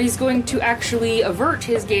 But he's going to actually avert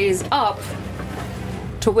his gaze up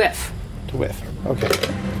to whiff. To whiff. Okay.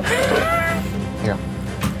 Here.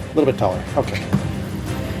 A little bit taller. Okay.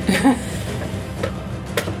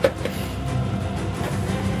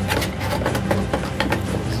 So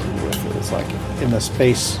whiff is like in the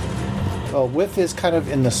space. Well, whiff is kind of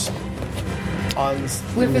in the.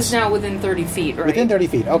 Whiff is now within 30 feet, right? Within 30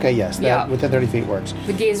 feet. Okay, yes. That, Yeah. Within 30 feet works.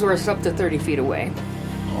 The gaze works up to 30 feet away.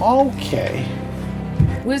 Okay.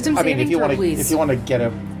 Wisdom I mean, saving throw, please. if you want to get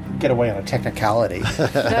away on a technicality.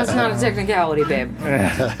 That's not a technicality, babe.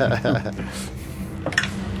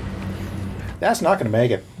 That's not going to make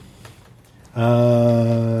it.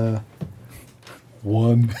 1.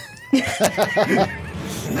 1.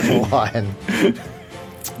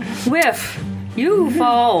 Whiff. You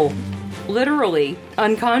fall. Literally.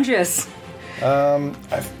 Unconscious.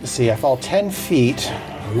 I fall 10 feet,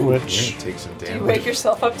 which... Yeah, take some You damage. wake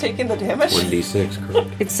yourself up taking the damage? 1d6, correct.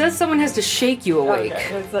 It says someone has to shake you awake.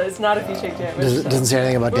 Okay. It's not if you take damage. Does, doesn't say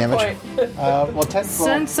anything about Good damage. point. well, 10...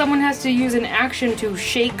 Since someone has to use an action to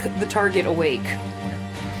shake the target awake.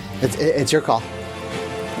 It's your call.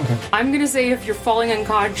 I'm gonna say if you're falling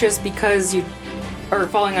unconscious because you are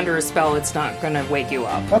falling under a spell, it's not gonna wake you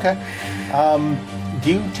up. Okay. Do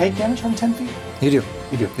you take damage from 10 feet? You do.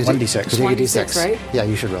 You do. You 1d6. take a 1d6, d6, right? Yeah,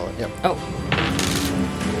 you should roll it. Yep. Oh,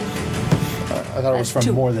 I thought it was That's from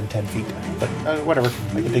 2. more than 10 feet. But whatever.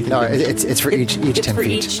 I can take No, the it's for each it's 10 for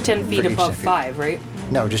feet. each 10 feet For each above 10 feet. 5, right?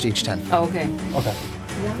 No, just each 10. Oh, okay. Okay.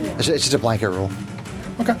 It's just a blanket rule.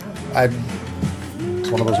 Okay. It's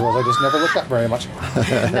one of those rules I just never looked up very much.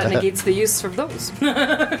 That negates the use of those.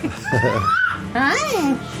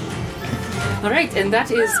 Hi. All right, and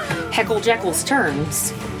that is Heckle Jekyll's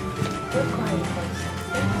turns.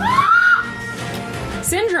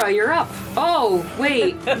 Syndra, you're up. Oh,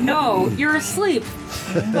 wait, no, you're asleep.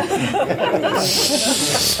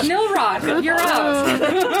 Nilrock, you're up.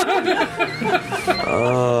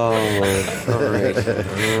 Oh, alright.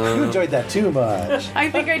 You enjoyed that too much. I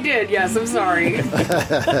think I did, yes, I'm sorry.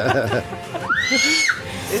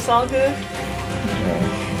 It's all good.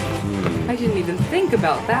 I didn't even think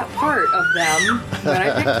about that part of them, but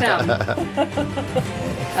I picked them.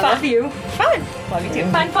 I love you. Fun. Love you too.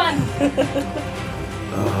 Fun.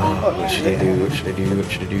 What should I do? What should I do? What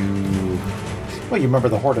should I do? Well, you remember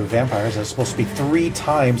the Horde of Vampires. It's supposed to be 3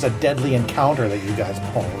 times a deadly encounter that you guys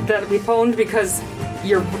pwned. That we pwned because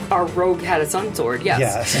our rogue had a sun sword, yes.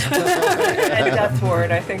 Yes. And Death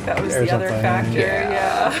Ward, I think that was There's the other something. factor.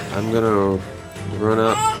 Yeah. I'm gonna run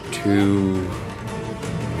up to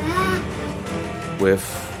with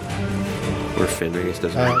Finn, I guess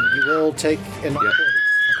doesn't matter. You will take an opportunity.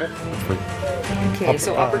 Okay. Okay,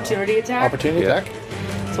 so opportunity attack. Opportunity Yeah. attack.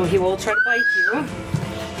 So he will try to bite you.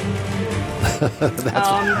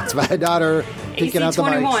 It's my daughter peeking AC out the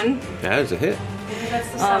mics. 21. That is a hit.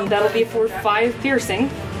 That'll be for 5 piercing.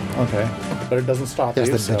 Okay. But it doesn't stop Yes,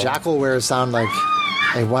 you. the jackal wares sound like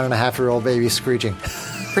a 1.5-year-old baby screeching.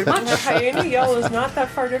 Pretty much. The hyena yell is not that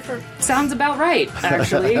far different. Sounds about right,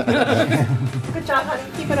 actually. Good job, honey.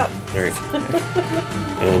 Keep it up. Alright.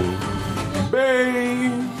 And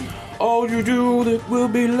Bane! All you do that will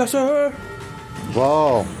be lesser.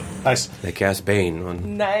 Whoa. Nice. They cast Bane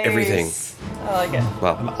on Nice. everything. I like it.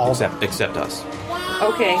 Well, all- except us.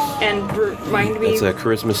 Okay, and remind me. It's a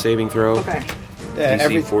charisma saving throw. Okay. DC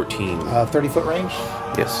Every 14. 30-foot range.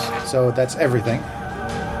 Yes. So that's everything.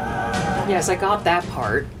 Yes, I got that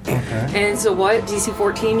part. Okay. And so what? DC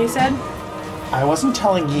 14, you said? I wasn't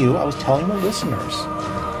telling you. I was telling the listeners.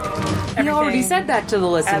 You already said that to the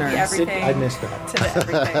Add listeners. the everything I missed that. to the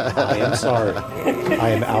everything. I am sorry. I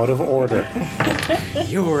am out of order.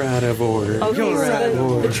 You're out of order. Okay, You're out of so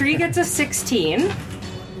order. the tree gets a 16.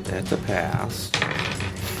 That's a pass.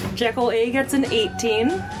 Jekyll A gets an 18.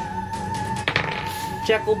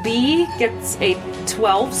 Jekyll B gets a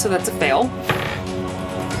 12, so that's a fail.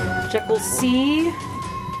 Jekyll C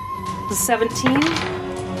is 17.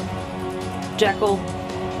 Jekyll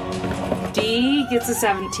D gets a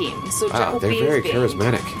 17. So Wow, Jekyll they're B very is big.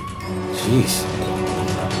 charismatic. Jeez.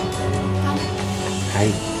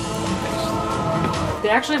 They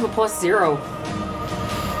actually have a +0.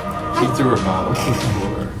 He threw a bottle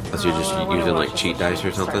before. Unless you're just using like cheat dice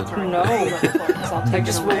or something. No. I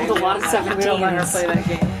just rolled a lot of We don't let her play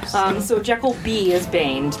 17s. that game. So Jekyll B is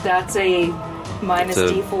baned. That's a minus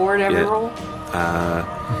It's a- D4 to every yeah. roll.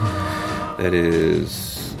 That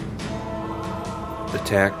is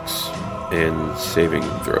attacks and saving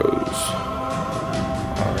throws.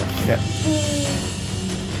 Yeah.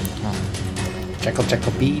 Jekyll,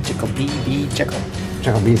 Jekyll B, Jekyll B, B, Jekyll.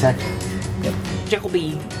 Jekyll B attack. Jekyll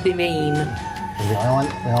B, the main. Is the only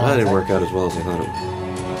one? That didn't work out as well as I thought it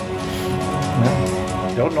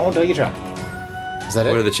would. Don't know until you try. Is that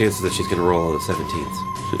What are it? the chances that she's going to roll the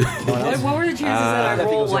 17th? What were the chances that I I think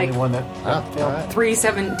it rolled was the like only one that Oh, all right. 3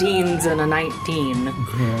 17s and a 19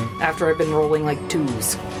 after I've been rolling like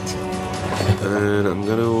 2s? And I'm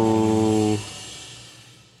going to...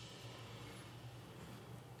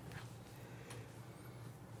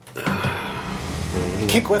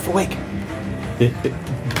 kick Whiff awake.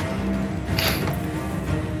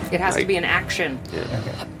 It has to be an action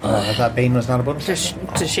I thought Bane was not a bonus.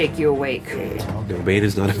 to shake you awake. No, Bane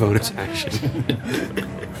is not a bonus action.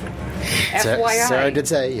 FYI. Sarah did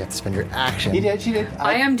say you have to spend your action. She did.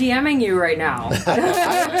 I am DMing you right now.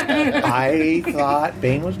 I thought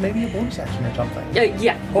Bane was maybe a bonus action or something.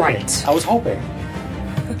 Yeah, Hoping. right. I was hoping.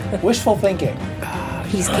 Wishful thinking.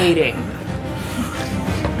 He's cating.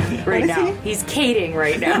 Right now. He's cating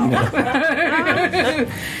right now.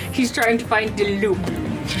 He's trying to find the loop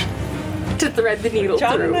to thread the needle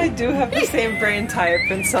John through. and I do have the same brain type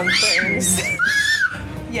in some things.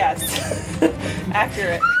 Yes.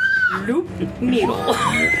 Accurate. Loop needle.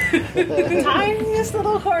 The tiniest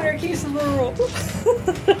little corner keeps the little rule.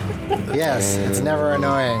 Yes, it's never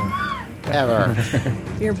annoying. Ever.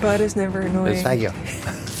 Your butt is never annoying. Thank you.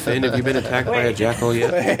 Finn, have you been attacked by a jackal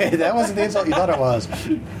yet? Hey, that wasn't the insult you thought it was. Was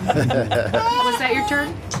that your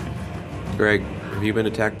turn? Greg, have you been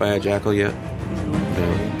attacked by a jackal yet?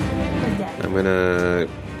 No. I'm gonna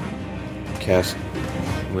cast.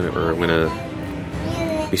 I'm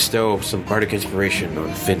gonna bestow some bardic inspiration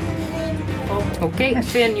on Finn. Okay,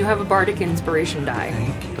 Finn, you have a bardic inspiration die.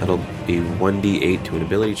 That'll be 1d8 to an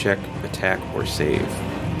ability check, attack, or save.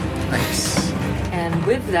 Nice. And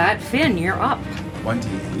with that, Finn, you're up.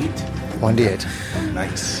 1d8. 1d8.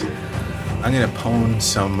 Nice. I'm gonna pwn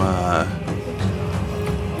some.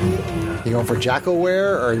 You going for jackal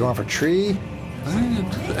wear or are you going for tree?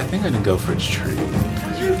 I think I'm gonna go for a tree.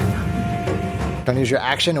 Don't use your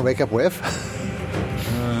action to wake up Whiff.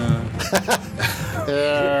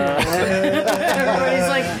 Everybody's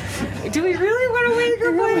like, do we really want to wake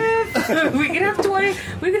up with him? We could have 20.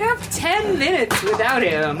 We could have 10 minutes without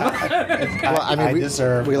him. Well, I mean, I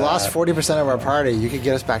deserve we that. lost 40% of our party. You could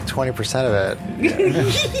get us back 20% of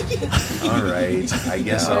it. All right. I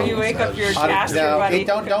guess So I'll. you wake up your No, caster buddy.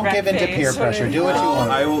 don't give in to peer pressure. Do what you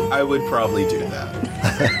want. I would probably do that.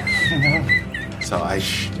 So I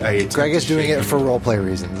attempt Greg is to doing shake it for him. roleplay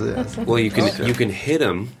reasons. Yes. Well, you can hit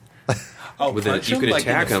him with a, punch you him, can like, in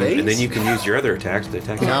attack the him, and then face? you can use your other attacks to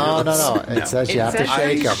attack him. No. It says you It have to says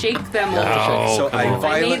shake you him. shake them No. all. So I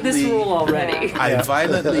I made this violently, rule already. I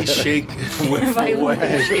violently shake with Violently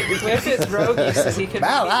away. shake. With his roguey, so he can.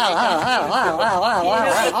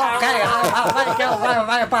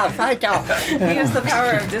 He has the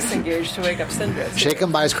power of disengage to wake up Sindred. Shake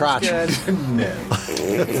him by his crotch. Good. No.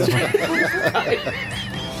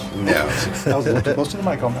 No. That was a little too close to the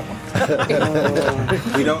mic on that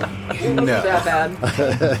one. We don't. That No.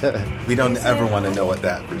 bad. We don't ever want to know what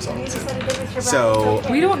that results in. So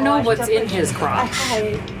We don't know what's in his crotch.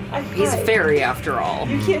 He's a fairy after all.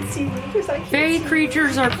 You can't see me because I can't. Fairy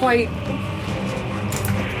creatures are quite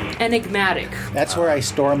enigmatic. That's where I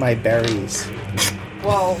store my berries.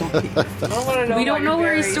 Well, I don't want to know. We don't about know your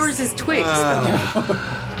where he berries. stores his twigs.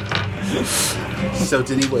 So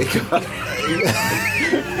did he wake up?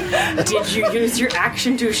 Did you use your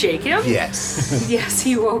action to shake him? Yes. Yes,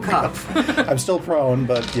 he woke up. I'm still prone,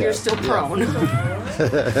 but yeah. You're still prone.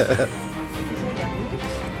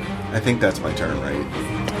 I think that's my turn, right?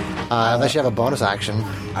 Unless you have a bonus action.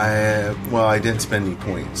 I didn't spend any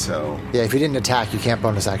points, so. Yeah, if you didn't attack, you can't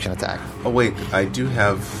bonus action attack. Oh wait, I do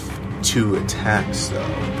have 2 attacks though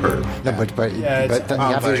per. No, but Yeah, it's- you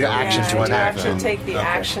have to use your but- action Yeah, to you attack have to them. take the Okay.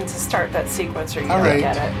 action to start that sequence, or you All don't right.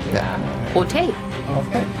 get it. Yeah. Okay.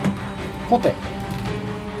 Okay. Hold it.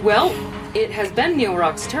 Well, it has been Neil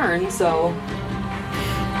Rock's turn, so.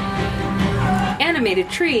 Animated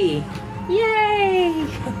tree. Yay!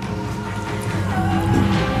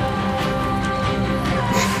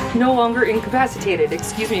 No longer incapacitated.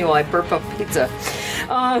 Excuse me while I burp up pizza.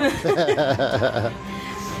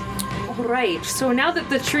 Alright, so now that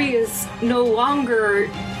the tree is no longer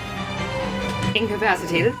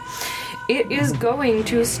incapacitated, it is going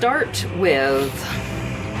to start with.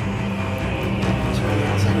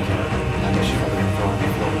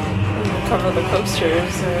 Cover the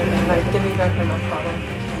coasters and like give me back my problem.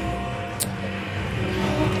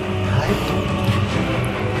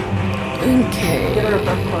 Okay. Give her a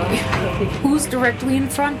buckle. Who's directly in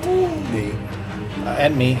front? Me.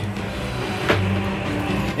 And me.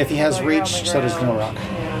 If he has Well, you're on reach, the so does ground. Neil Rock.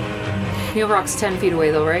 Yeah. Neil Rock's 10 feet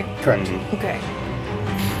away, though, right? Correct. Okay.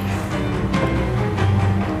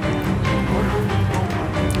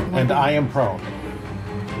 And I am prone.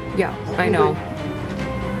 Yeah, I know.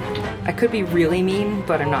 I could be really mean,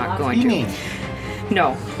 but I'm not going Be to. mean.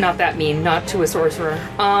 No, not that mean. Not to a sorcerer.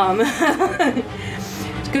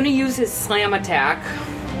 He's going to use his slam attack.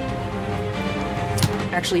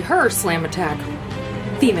 Actually, her slam attack.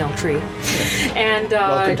 Female tree. And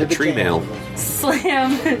Welcome to the Tree channel. mail.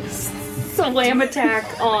 slam attack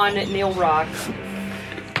on Nail Rock.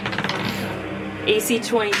 AC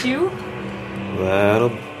 22.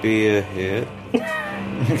 That'll be a hit.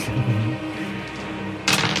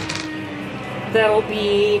 That'll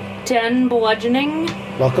be 10 bludgeoning.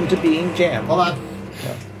 Welcome to being jammed. Hold on.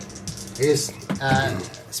 He's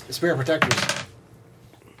Spirit Protectors.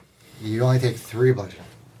 You only take 3 bludgeoning.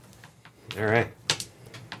 All right.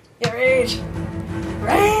 Yeah, rage.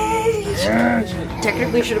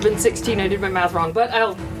 Technically should have been 16. I did my math wrong, but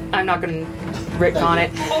I'm not going to retcon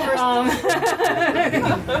it.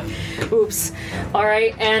 Oops. All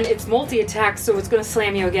right, and it's multi-attack, so it's going to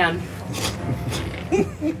slam you again.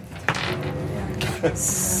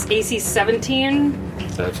 AC 17.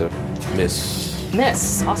 That's a miss.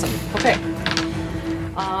 Miss. Awesome. Okay.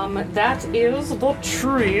 That is the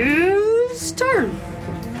tree's turn.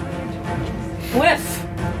 Whiff.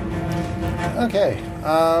 Okay.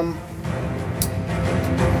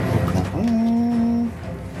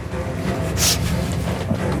 Do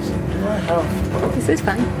I have? This is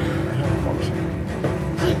fine.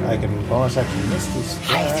 I can bonus action Misty Step.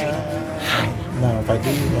 No, if I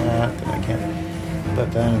do that, then I can't.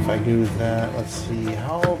 But then if I do that, let's see.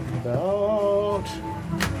 How about?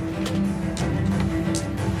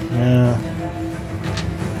 Yeah.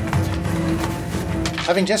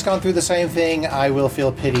 Having just gone through the same thing, I will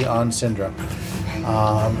feel pity on Syndra.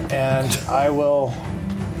 And I will.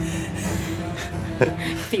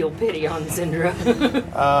 Feel pity on Zindra.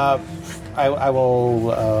 I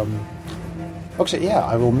will. Okay, yeah,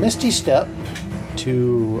 I will Misty Step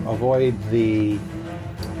to avoid the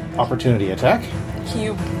opportunity attack. Can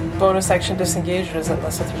you bonus action disengage, or does that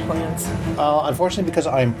mess with your plans? Unfortunately, because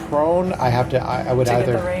I'm prone, I have to. I would To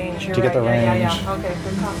either get the range. You're to get right. the range. Yeah. Okay,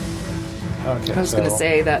 good call. Okay, I was going to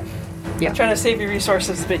say that, yeah, Trying to save your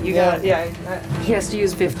resources, but you Yeah. got yeah. he has to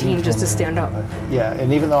use 15 just to stand up. Yeah,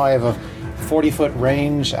 and even though I have a 40-foot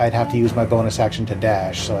range, I'd have to use my bonus action to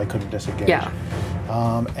dash, so I couldn't disengage. Yeah.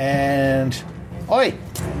 And oi.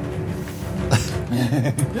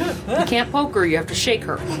 You can't poke her, you have to shake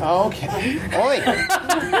her. Okay. Oi.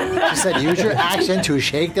 She said use your action to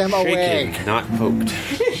shake them awake. Shaking, not poked.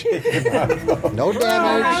 No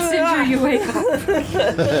damage. Zindra, you wake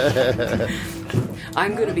up.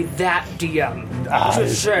 I'm going to be that DM.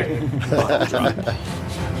 Just saying.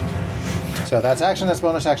 So that's action. That's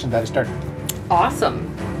bonus action. That is turn.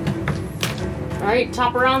 Awesome. All right,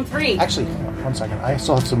 top of round 3. Actually, 1 second. I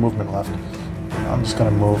still have some movement left. I'm just going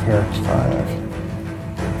to move here. 5.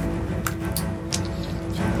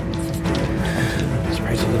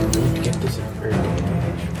 Surprised you didn't move to get this.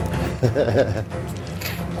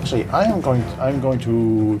 Actually, I'm going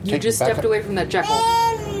to take You just back stepped away from that Jekyll.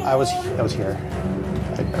 I was here.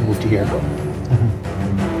 I moved to here.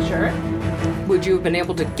 Sure. Would you have been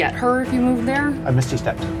able to get her if you moved there? I misty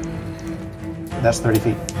stepped. That's 30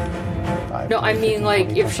 feet. 5, No, I 10, mean 15, like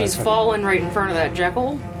 20, if 25, she's 30. fallen right in front of that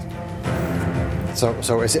Jekyll.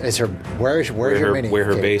 So is her where's your mini? Where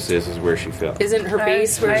her base is where she fell. Isn't her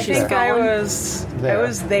base where I she's think fallen? I was There.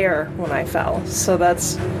 there when I fell, so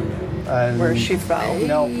that's where she fell.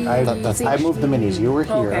 No, I moved the minis. You were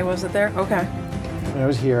here. Okay, was it there? Okay. I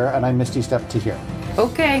was here, and I misty stepped to here.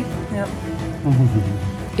 Okay, Yep.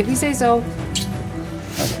 if you say so.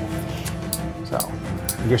 Okay. So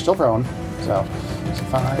you're still prone. So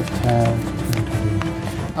 5, 10, 15, 20.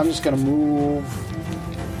 I'm just going to move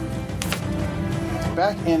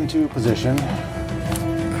back into position,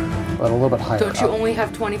 but a little bit higher. Don't you up. only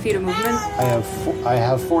have 20 feet of movement? I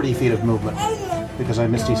have 40 feet of movement because I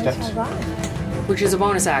misty stepped. Which is a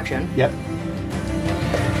bonus action. Yep.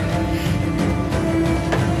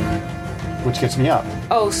 Which gets me up.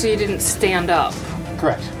 Oh, so you didn't stand up.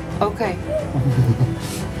 Correct. Okay.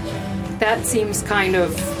 That seems kind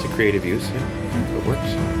of... It's a creative use. Yeah. It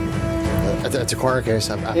works. It's a corner case.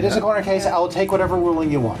 It is a corner case. I'll take whatever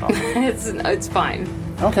ruling you want. it's fine.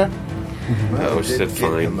 Okay. Oh, she said Did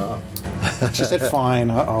get him fine. up. She said fine.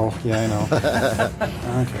 Uh-oh. Yeah, I know.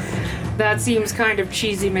 Okay. That seems kind of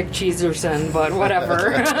cheesy McCheeserson, but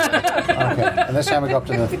whatever. Okay, and this time we go up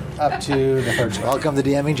to the third square. Welcome to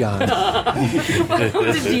DMing John. Welcome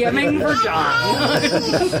to DMing for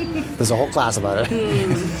John. There's a whole class about it.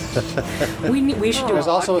 We should do a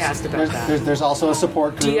podcast about that. There's also a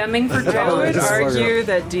support group. DMing for I John. would argue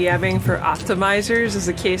that DMing for optimizers is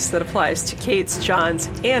a case that applies to Kate's, John's,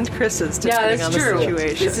 and Chris's, depending Yeah, on that's the true.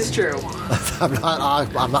 situation. This is true. I'm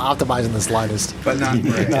not optimizing the slightest. But not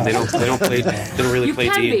Greg. They don't really You play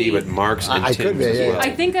can D&D, be. but Marks and I Tim's could be, as yeah. well.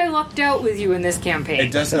 I think I lucked out with you in this campaign.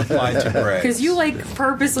 It doesn't apply to Greg. Because you,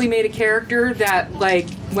 purposely made a character that,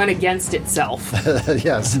 went against itself.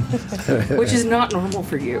 Yes. Which is not normal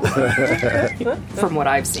for you. From what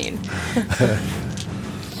I've seen.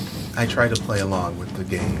 I try to play along with the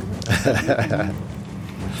game.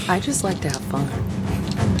 I just like to have fun.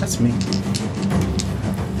 That's me.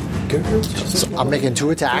 So I'm making 2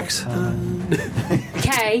 attacks.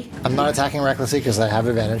 Okay. I'm not attacking recklessly because I have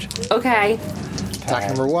advantage. Okay. Attack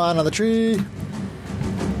number 1 on the tree.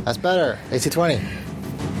 That's better. AC 20.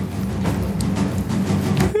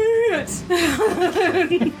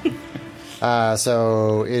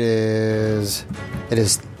 So it is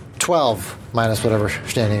 12 minus whatever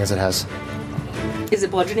standing as it has. Is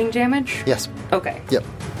it bludgeoning damage? Yes. Okay. Yep.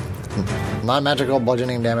 Non-magical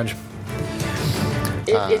bludgeoning damage.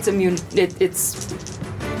 It's immune. It's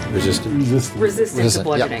Resistant. resistant to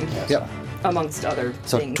bludgeoning, Yep. amongst other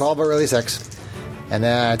So things. 12 but really 6. And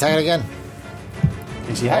then I attack it again.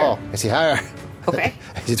 AC higher. Oh, AC higher. Okay.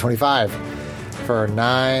 AC 25 for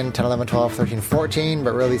 9, 10, 11, 12, 13, 14,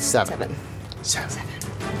 but really 7. 7.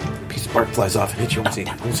 Piece of bark flies off and hits you.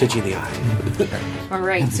 Almost hit you in the eye. All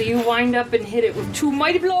right. So you wind up and hit it with 2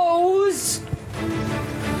 mighty blows.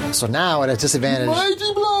 So now it has disadvantage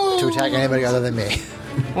to attack anybody other than me.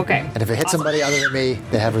 Okay. And if it hits somebody other than me,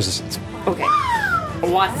 they have resistance. Okay.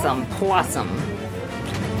 Awesome. Awesome.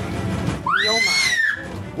 Oh my.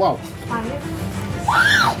 Whoa.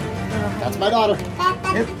 That's my daughter.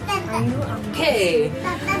 Okay.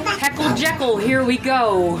 Heckle Jekyll, here we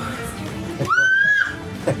go.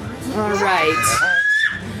 All right.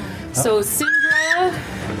 So Syndra,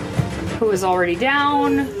 who is already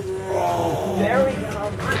down. There we go.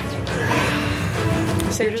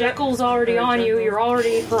 So Jekyll's already on you. You're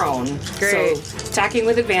already prone. Great. So attacking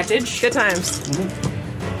with advantage. Good times.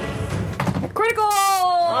 Critical!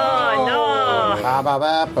 Oh, no. Ba, ba,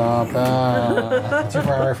 ba, ba, ba. Too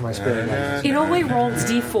far away from my spirit. It only rolls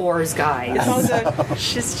d4s, guys. It's all good.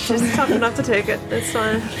 She's tough enough to take it. It's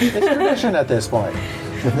fine. It's tradition at this point.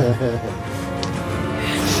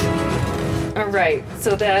 All right,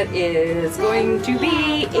 so that is going to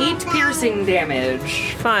be 8 piercing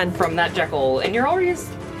damage Fun. from that Jekyll, and you're already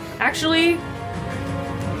actually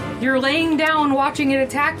you're laying down watching it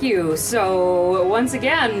attack you. So once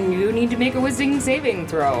again, you need to make a wisdom saving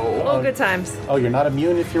throw. Oh, good times. Oh, you're not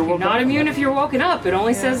immune if you're You're woken not up? immune if you're woken up. It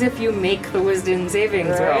only says if you make the wisdom saving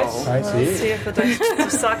Right. throw. I Let's see. see if the dice will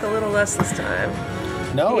suck a little less this time.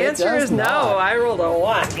 No, The it answer does is no. not. I rolled a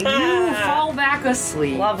 1. You fall back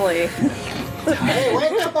asleep. Lovely. Hey,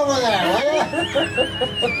 wake up over there, will ya?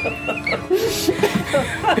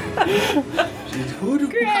 How do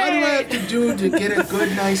I have to do to get a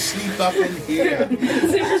good night's sleep up in here?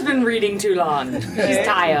 Cinder's been reading too long. She's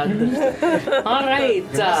tired. All right.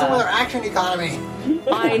 Messing with our action economy.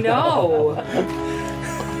 I know.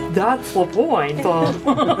 That's the point.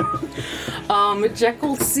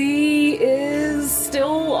 Jekyll C is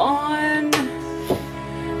still on.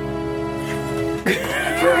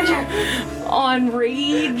 On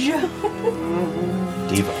rage.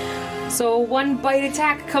 Diva. So 1 bite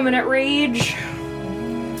attack coming at rage.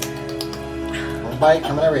 One bite,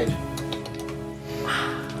 I'm gonna read.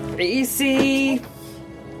 AC.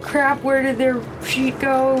 Crap, where did their sheet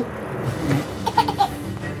go?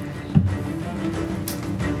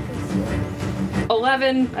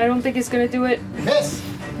 $11. I don't think it's gonna do it. Miss.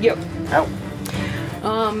 Yep. Ow.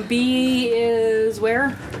 B is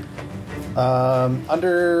where?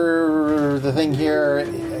 Under the thing here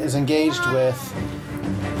is engaged with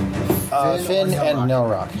Finn and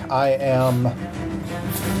Nilrock. I am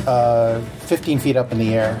 15 feet up in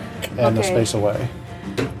the air and a Okay. space away.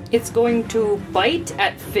 It's going to bite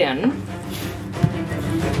at Finn.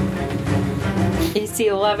 AC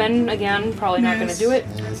 11 again, probably not going to do it.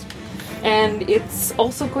 Yes. And it's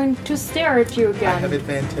also going to stare at you I have again.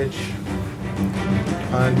 advantage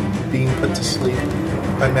on being put to sleep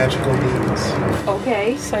by magical beings.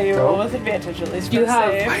 Okay. So you roll with advantage at least. You for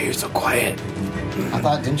have- save. Why are you so quiet? I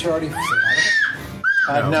thought, didn't you already say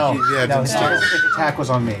that? No, Yeah, no, his didn't attack was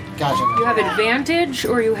on me. Gotcha. You have advantage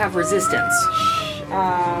or you have resistance.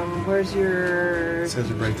 Where where's your It says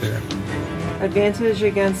it right there. advantage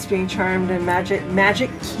against being charmed and magic? Magic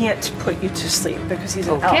can't put you to sleep because he's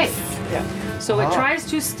an Okay. elf. Yeah. So it tries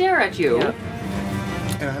to stare at you, Yeah.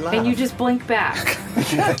 And I laugh. and you just blink back.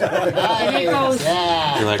 And it goes,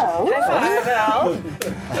 You're like, High five, elf.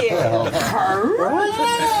 Yeah.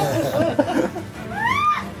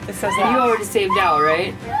 It says you that. already saved Al,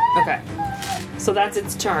 right? Okay. So that's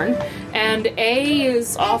its turn. And A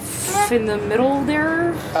is off in the middle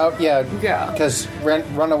there. Oh, yeah. Yeah. Because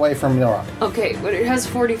run away from Nilrock. Okay, but it has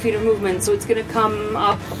 40 feet of movement, so it's going to come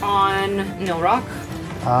up on Nilrock.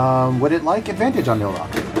 Would it like advantage on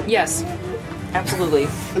Nilrock? Yes, absolutely.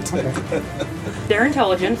 They're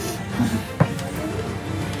intelligent.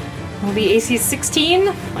 Will be AC 16.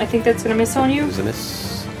 I think that's going to miss on you. isn't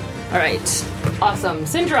this? All right. Awesome.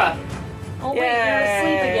 Syndra. Oh, wait, you're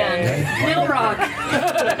asleep again. Nilrock.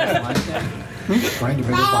 Trying to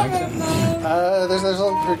bigger flying set. There's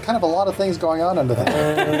kind of a lot of things going on under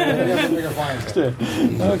that. Bigger flying set.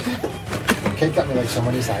 Okay. Cake got me like so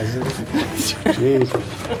many sizes. Jeez.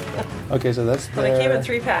 Okay, so that's But it came in there.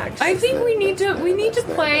 3 packs. I think we need to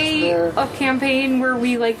play a campaign where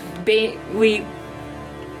we like we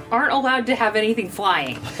aren't allowed to have anything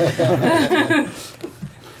flying.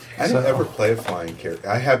 I didn't ever play a flying character.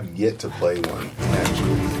 I have yet to play one,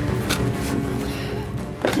 actually.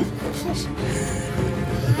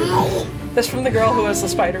 That's from the girl who was the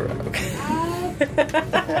spider rogue.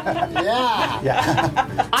 Yeah.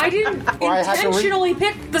 I didn't Or I had to intentionally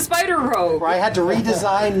pick the spider rogue. Where I had to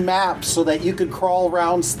redesign maps so that you could crawl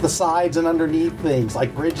around the sides and underneath things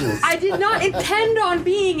like bridges. I did not intend on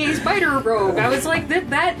being a spider rogue. I was like,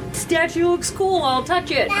 that statue looks cool, I'll touch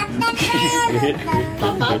it.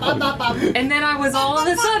 And then I was all of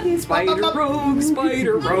a sudden, spider rogue,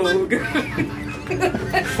 spider rogue.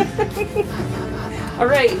 All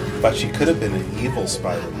right. But she could have been an evil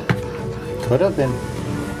Spider-Man. Could have been.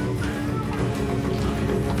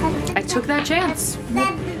 I took that chance.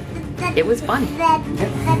 It was fun.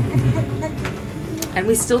 And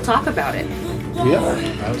we still talk about it.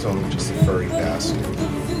 Yeah. I was only just a furry bastard.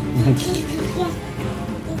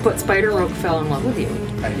 But Spider Rogue fell in love with you.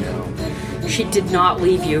 I know. She did not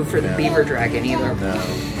leave you for the beaver dragon either. No.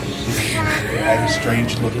 I had a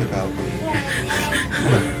strange look about me.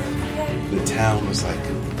 The town was like,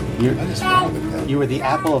 what is wrong with them? You were the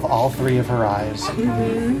apple of all 3 of her eyes.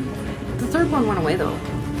 The third one went away though.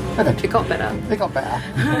 It got better. They got better.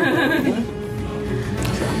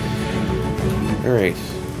 All right.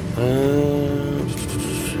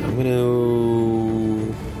 I'm gonna.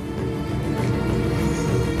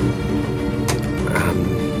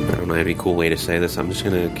 I don't know any cool way to say this. I'm just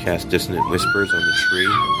gonna cast Dissonant Whispers on the tree.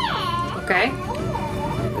 Okay.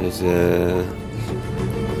 As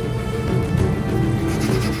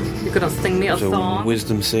You're gonna sing me a a song.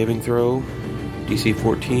 Wisdom saving throw, DC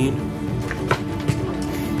 14,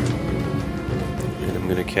 and I'm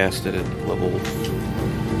gonna cast it at level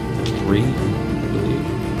 3, I believe.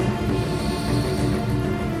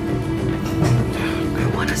 I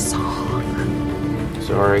want a song.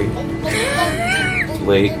 Sorry. It's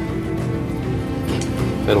late.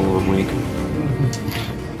 Been a long week.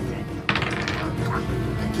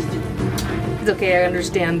 It's okay, I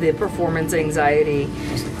understand the performance anxiety.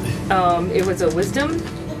 It was a wisdom.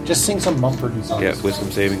 Just sing some Mumford songs. Yeah, Wisdom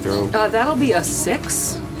saving throw. That'll be a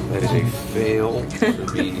 6. That is a fail.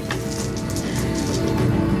 It'll be...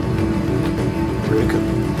 Where'd it go?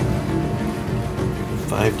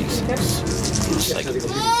 5d6. Psychic.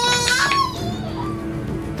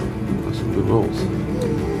 Some good rolls.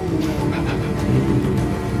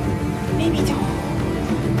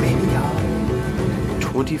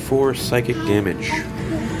 24 psychic damage.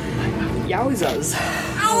 Yowzas.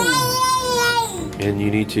 And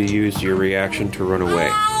you need to use your reaction to run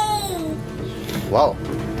away. Whoa.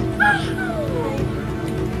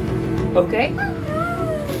 Okay.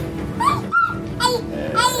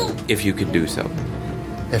 If you can do so.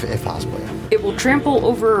 If possible, yeah. It will trample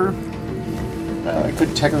over. It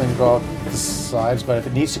could technically go out the sides, but if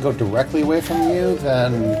it needs to go directly away from you,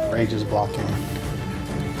 then Rage is blocking.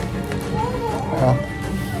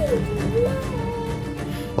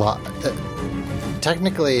 Well,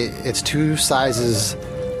 technically, it's 2 sizes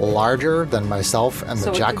larger than myself and the So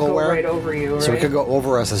it could jackal go wear. right over you, So it right? could go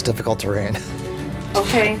over us as difficult terrain.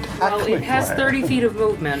 Okay. Well, it quick has way. 30 feet of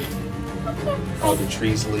movement. Oh, the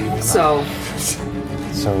trees leave. So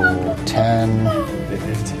So 10, it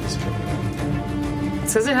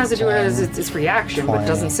says it has to do it as its reaction, but it 20.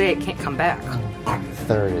 doesn't say it can't come back.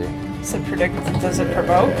 30. Does it predict? Does it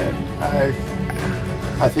provoke?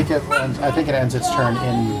 I think it ends its turn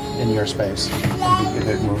in your space if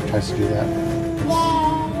it tries to do that.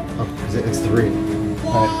 It's 3.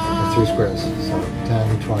 Right. There's 3 squares. So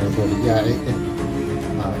 10, 20, 30. Yeah,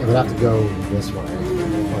 it would have to go this way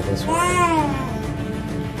or this way.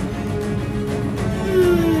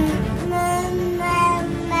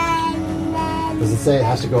 Does it say it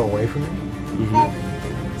has to go away from you?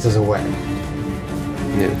 Mm-hmm. It says away.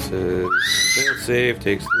 Yeah, it says failed save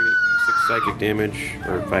takes 3d6 psychic damage,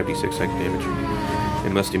 or 5d6 psychic damage.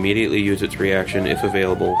 It must immediately use its reaction, if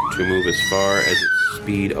available, to move as far as its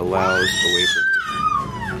speed allows away from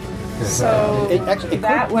you. So It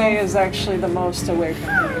that could- way is actually the most away from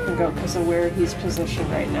him you can go because of where he's positioned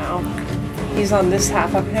right now. He's on this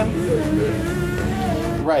half of him.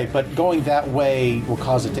 Right, but going that way will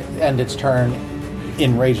cause it to end its turn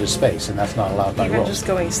in Rage's space, and that's not allowed by Even rules. just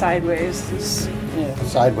going sideways is, Yeah,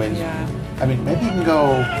 sideways. yeah. I mean, maybe you can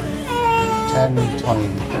go 10, 20,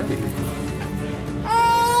 30.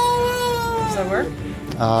 Does that work?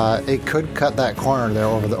 It could cut that corner there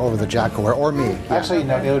over the jackal or me. Actually,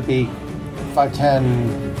 no, it would be 5,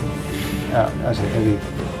 10. Actually, it would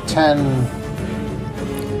be 10,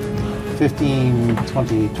 15,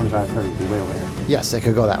 20, 25, 30. It'd be way over here. Yes, it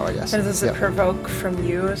could go that way. Yes. And does it Yep. provoke from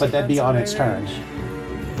you? as But that'd be that's on the its way turn.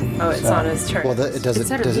 Oh, it's So- on its turn. Well, it does. It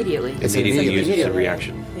said does immediately. It's Immediately immediately. uses a Immediately.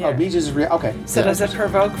 reaction. Yeah. Oh, Beach is okay. So Yeah. does it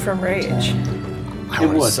provoke from rage? I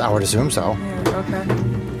would, would. I would assume so. Yeah, okay.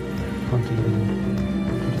 20,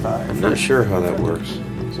 25. I'm not sure how that works.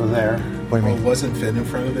 So there. What do you Well, mean? wasn't Finn in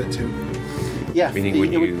front of it too? Yeah. Meaning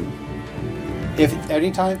when it would- you...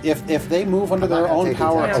 if they move under I'm not their gonna own take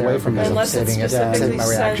power attacks away there from because you. I'm Unless it saving it, specifically saving my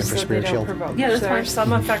reaction says for that spirit they shield. don't provoke. Yeah, that's There fine. are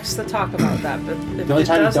some effects to talk about that, but if The only it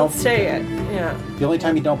time you doesn't don't- say it, yeah. The only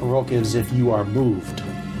time you don't provoke is if you are moved,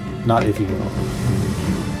 not if you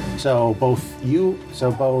move. So both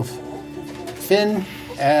Finn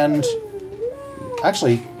and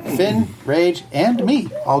actually Finn, Rage, and me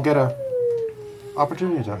all get a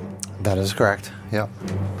opportunity attack. That is correct. Yep.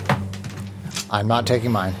 I'm not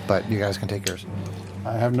taking mine, but you guys can take yours.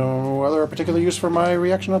 I have no other particular use for my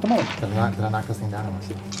reaction at the moment. Did I knock this thing down? on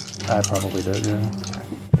myself? I probably did, yeah.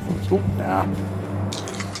 Ooh, nah.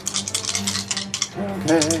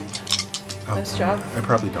 Okay. Nice job. I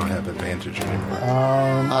probably don't have advantage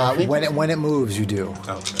anymore. When it moves, you do.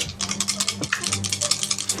 Okay.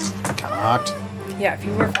 Cocked. Yeah, if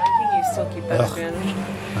you were fighting, you still keep that advantage.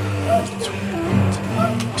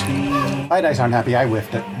 My dice aren't happy. I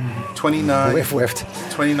whiffed it. 29. Whiffed.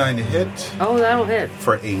 29 to hit Oh, that'll hit.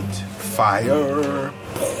 for 8 fire.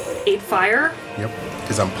 8 fire. Yep.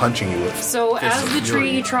 Because I'm punching you with. So Fist as of the Fury.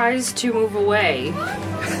 tree tries to move away,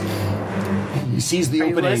 He sees the are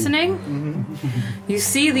you opening. listening? You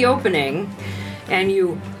see the opening, and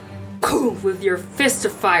you with your fist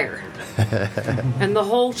of fire, and the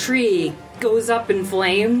whole tree goes up in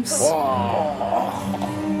flames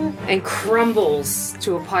and crumbles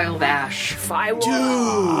to a pile of ash.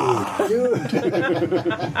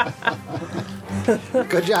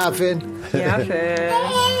 Good job, Finn. Yeah,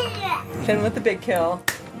 Finn. Finn with the big kill.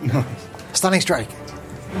 Stunning strike.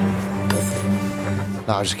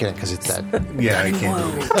 No, I was just kidding because it's dead. Yeah, I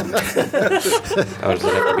can't do it. Oh, does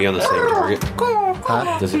it have to be on the same target?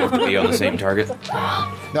 Huh? Does it have to be on the same target?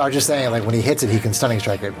 No, I was just saying, like when he hits it, he can stunning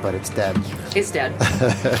strike it, but it's dead. It's dead.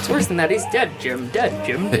 It's worse than that. He's dead, Jim. Dead,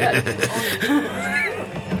 Jim. Dead.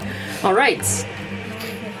 All right. Is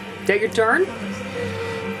that your turn?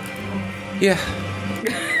 Yeah.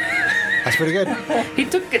 That's pretty good. He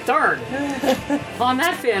took a turn. On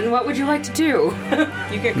that, Finn, what would you like to do?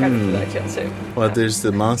 You get credit for that kill, too. Well, there's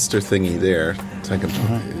the monster thingy there, so I can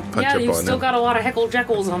punch Yeah, up you've on still him. got a lot of heckle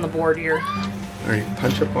jeckles on the board here. All right,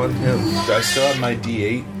 punch up on him. Do I still have my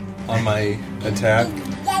D8 on my attack?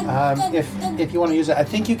 If you want to use it, I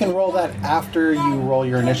think you can roll that after you roll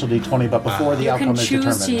your initial d20, but before the You outcome can is choose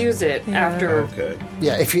determined. to use it after. Okay.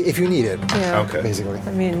 Yeah, if you need it, Yeah. Okay. basically.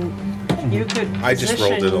 I mean, you could I just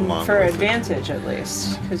rolled it position along for with it. advantage at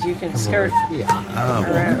least, because you can skirt Yeah.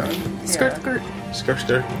 around. Skirt, Yeah. skirt, Skirt,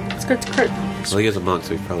 skirt. skirt, skirt. Well, he is a monk,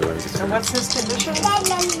 so he's probably already And considered. what's his condition?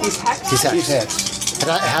 He's hexed? He's She's hexed. hit. It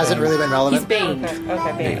hasn't really been He's relevant. baned.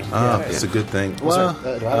 Okay, baby. Ah, it's a good thing. do I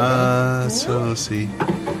have a So let's see.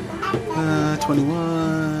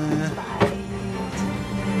 21.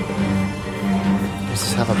 Let's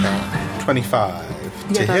just have a bang. 25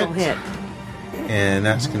 Yeah, to that'll hit. hit. And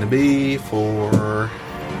that's going to be for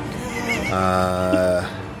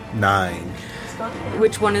 9.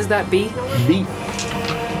 Which one is that, B? Beat.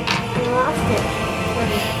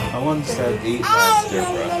 How long does that 8 last there,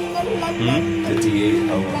 bro? The D8,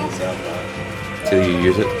 how long does that last? Till you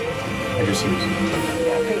use it? I just use it.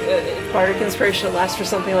 Yeah, I think Bardic Inspiration lasts for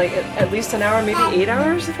something like at least an hour, maybe 8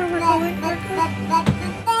 hours, if I'm recalling correctly.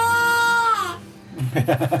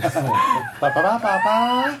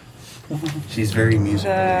 Ba-ba-ba-ba-ba. She's very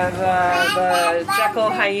musical. The Jekyll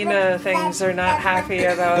hyena things are not happy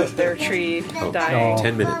about their tree dying.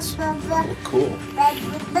 10 minutes. Oh, cool.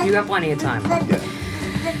 You got plenty of time. Yeah.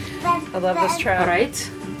 I love this trap. All right.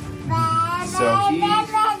 So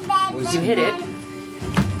You hit it.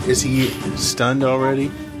 is he stunned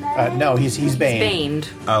already? No, he's baned. Baned.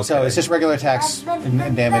 Okay. So it's just regular attacks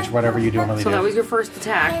and damage, whatever you normally So do. that was your first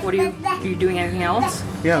attack. What are you doing anything else?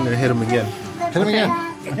 Yeah, I'm gonna hit him again. Hit him again.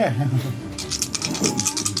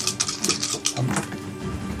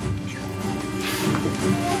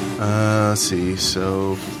 Let's see.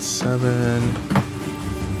 So 7,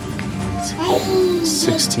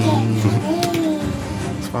 16,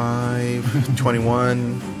 5,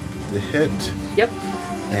 21. The hit, Yep.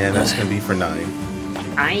 and that's gonna be for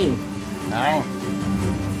 9. 9.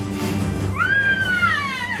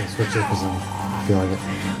 Okay, switch it because I feel like it.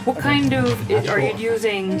 What kind of are you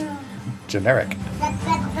using? Generic.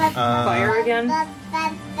 Fire again?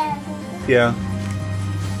 Yeah.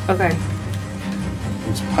 Okay.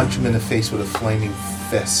 Let's punch him in the face with a flaming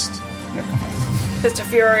fist. Fist of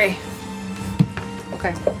Fury.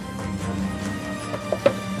 Okay.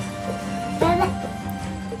 Baba.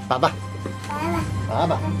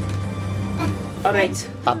 Baba. All right.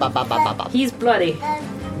 Baba. He's bloody.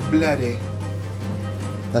 Bloody.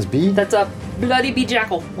 That's B. That's a bloody bee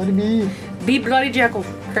jackal. Let it be. Be bloody jackal.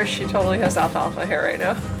 Chris, she totally has alfalfa hair right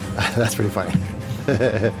now. That's pretty funny.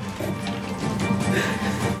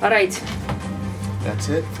 All right. That's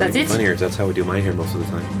it. That's it. Funnier, that's how we do my hair most of the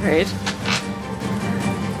time. Right?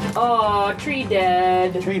 Oh, tree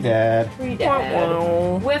dead. Tree dead. Tree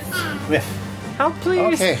dead. Whiff. Whiff. Help,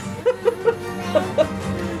 please. Okay.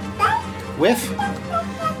 Whiff.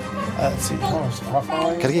 Let's see. Oh, how far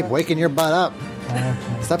away is Gotta keep that? waking your butt up.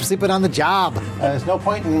 Stop sleeping on the job. There's no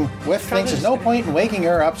point in Whiff thinks there's no point in waking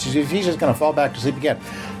her up. She's just going to fall back to sleep again.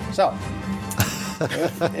 So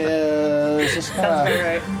Whiff is just Sounds kind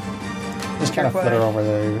very of right. flitter over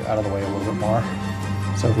there, out of the way a little bit more.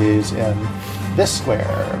 So he's in this square,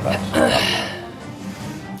 but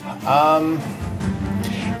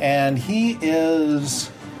and he is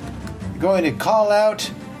going to call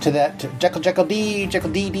out to that Jekyll D,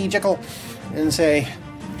 and say,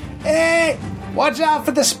 "Hey, watch out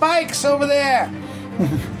for the spikes over there!"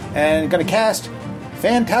 And going to cast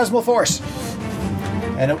Phantasmal Force.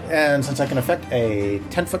 And since I can affect a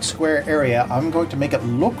 10-foot square area, I'm going to make it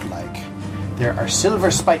look like there are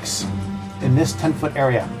silver spikes in this 10-foot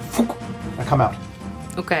area that come out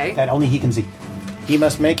Okay. that only he can see. He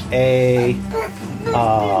must make a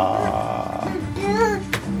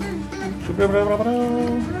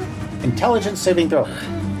intelligence saving throw.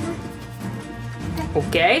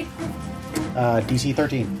 Okay. DC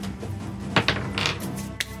 13.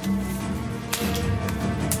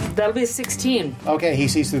 That'll be a 16. Okay, he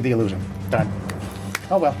sees through the illusion. Done.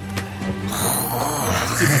 Oh well.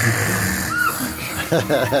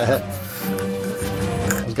 I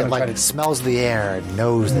was It gonna try like to smells the air and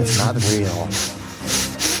knows that it's not real.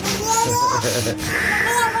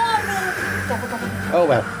 Oh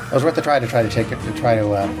well, it was worth a try to take it to try to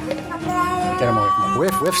get him away from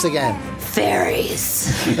it. Whiffs again.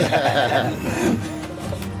 Fairies.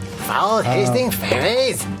 Foul tasting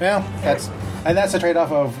fairies. Well, that's the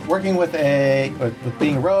trade-off of working with with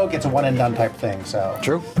being a rogue. It's a one and done type thing. So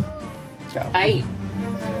True. Aight.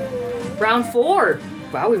 Round 4.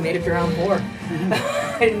 Wow, we made it to round 4.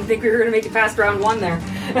 I didn't think we were going to make it past round 1 there.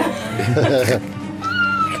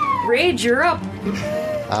 Rage, you're up.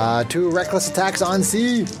 2 reckless attacks on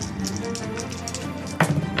C.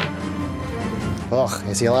 Ugh,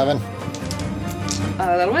 AC 11.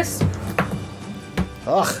 That'll miss.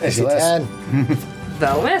 Ugh, AC AC less. 10.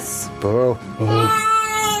 That'll miss. Boo.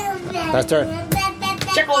 That's turn.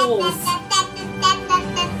 Checkles.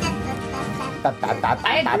 I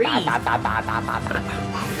agree.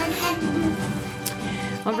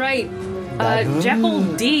 All right. Jekyll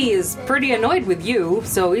D is pretty annoyed with you,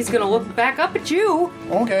 so he's going to look back up at you.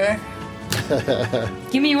 Okay.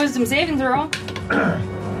 Give me a wisdom saving throw.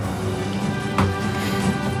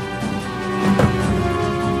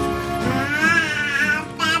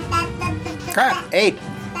 Crap. 8.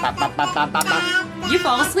 You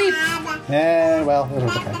fall asleep. Well, it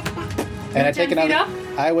was okay. And I 10 take feet another. up?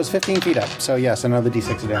 I was 15 feet up, so yes, another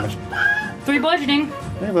D6 of damage. 3 bludgeoning.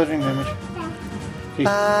 3 bludgeoning damage.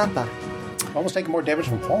 Jeez. Almost taking more damage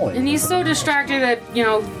from falling. And he's so distracted at,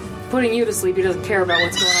 putting you to sleep, he doesn't care about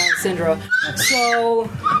what's going on with Syndra. So,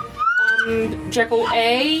 Jekyll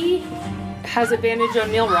A has advantage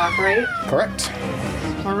on Neil Rock, right? Correct.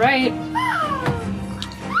 All right.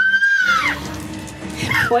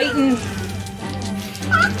 Biting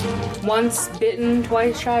Once bitten,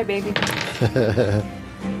 twice shy, baby.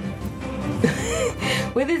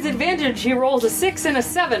 With his advantage, he rolls a 6 and a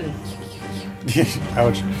 7.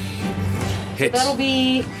 Ouch. Hits. That'll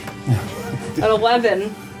be an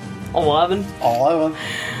 11. 11. All of them.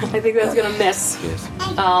 I think that's gonna miss. Yes.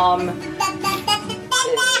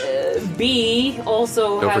 B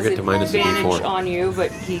also Don't has forget to minus his advantage D4. on you,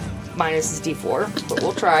 but he minus his D4. But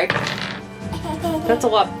we'll try. That's a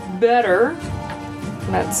lot better.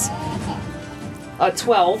 That's a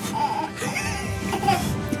 12.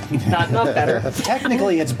 Not better.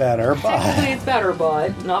 Technically, it's better, but Technically, it's better,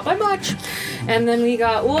 but not by much. And then we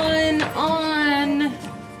got one on.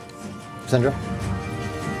 Syndra?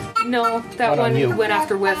 No, that One on one you. went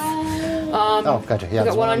after Whiff. Oh, gotcha. Yeah, we got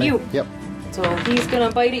there's one on me. you. Yep. So he's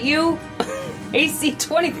gonna bite at you. AC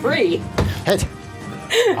 23 Hit.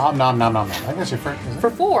 nom nom nom nom. I think that's your first. Is it? for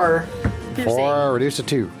 4. piercing. 4, reduced to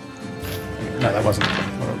 2. No, that wasn't.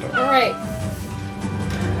 What I'm doing. All right.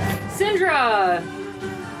 Syndra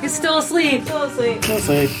is still asleep. Fall asleep. Let's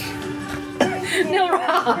see.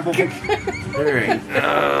 Nilrock. Alright.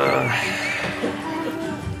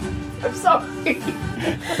 I'm sorry.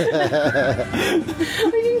 I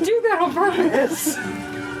didn't do that on purpose.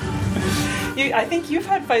 I think you've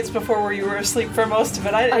had fights before where you were asleep for most of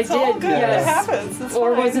it. It's I all did, good. yes. It happens. It's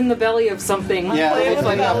Or fine. was in the belly of something. Yeah. Play with the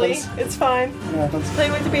Like belly. happens. It's fine. Yeah, that's Play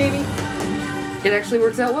with the baby. It actually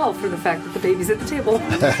works out well for the fact that the baby's at the table.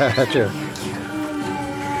 True.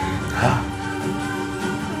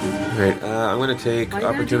 Alright, I'm gonna take All you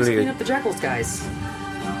gotta do is opportunity clean to... up the Jackals, guys.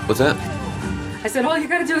 What's that? I said all you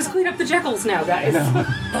gotta do is clean up the Jackals now, guys.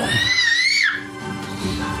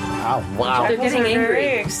 Ow. Wow. They're Jackals getting are angry.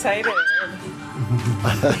 very excited.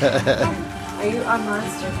 Are you a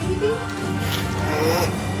monster baby?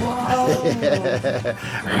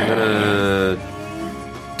 I'm gonna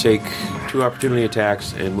take 2 opportunity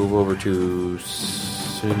attacks and move over to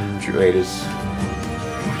Syndratus.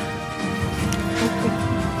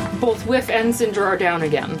 Both Whiff and Syndra are down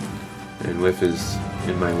again. And Whiff is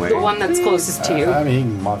in my way. The one that's closest to you. I mean,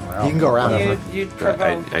 you can walk around. You can go around. You'd I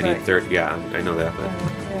provoke. need 30. Yeah, I know that, but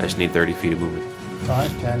I just need 30 feet of movement.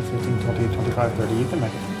 5, 10, 15, 20, 25, 30. You can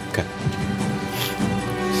make it. Okay.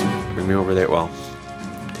 So bring me over there. Well,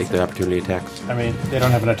 take the opportunity attacks. I mean, they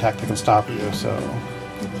don't have an attack that can stop you, so.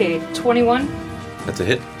 Okay, 21. That's a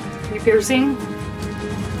hit. You're piercing.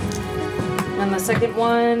 And the second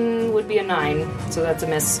one would be a 9, so that's a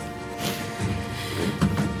miss.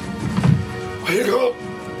 Wake up!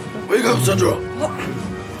 Wake up, Sandra!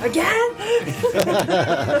 Again?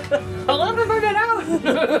 11 for it out!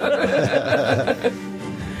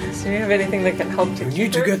 So you have anything that can help to We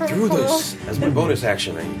need to get through this. As my bonus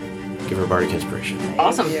action, I give her Bardic Inspiration.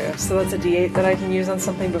 Awesome. Yeah, so that's a D8 that I can use on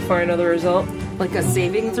something before I know the result. Like a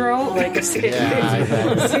saving throw? Like a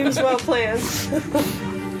Seems well planned.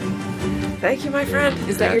 Thank you, my friend.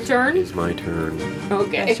 Is that your turn? It's my turn.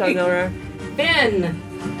 Okay. Nice job, Nilra. Finn!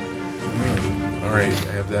 Alright,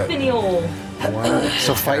 I have that. Finial.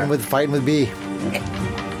 So fighting with B.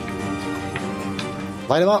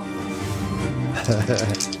 Light him up.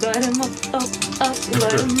 Light him up,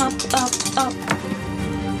 light him up.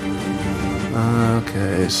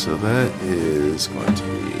 Okay, so that is going to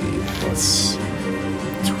be plus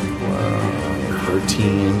 12,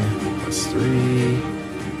 13, plus 3.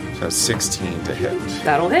 So that's 16 to hit.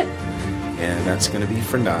 That'll hit. And that's going to be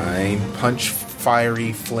for 9. Punch,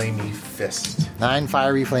 fiery, flamey fist. 9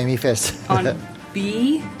 fiery, flamey fists. On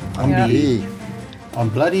B, On Yeah. B. B. On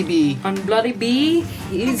Bloody B. on Bloody B,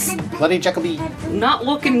 he's Bloody Jackal B. not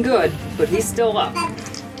looking good, but he's still up.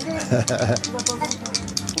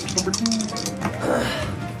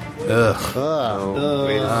 Ugh. Oh.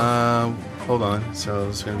 Wait, hold on. So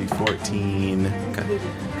it's going to be 14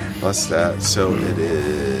 plus that. So it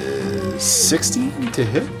is 16 to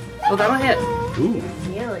hit. Oh, that'll hit. Ooh,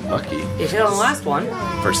 lucky. It hit on the last one.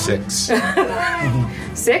 For 6.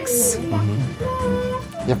 6. You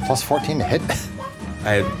have plus 14 to hit?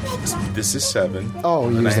 I had, this is 7. Oh,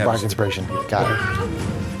 you And I used the have- Bardic Inspiration. Got it.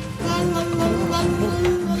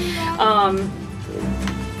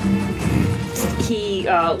 He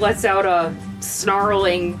lets out a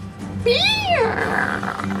snarling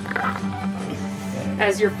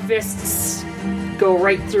as your fists go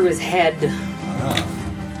right through his head.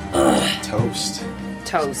 Toast.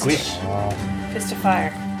 Toast. Squish. Fist of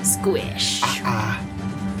fire. Squish.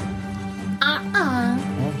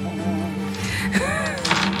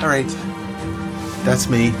 Alright. That's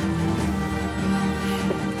me.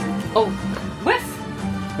 Oh, whiff!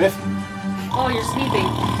 Biff. Oh, you're sleeping.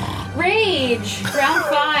 Rage! Round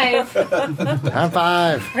 5. Round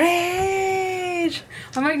 5. Rage!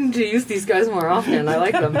 I'm going to use these guys more often. I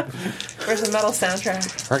like them. Where's the metal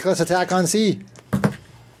soundtrack? Reckless attack on C.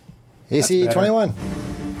 AC better. 21.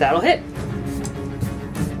 That'll hit.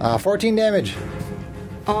 14 damage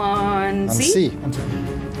On on C? C.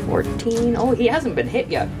 14. Oh, he hasn't been hit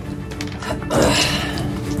yet.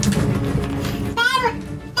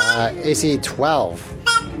 AC 12.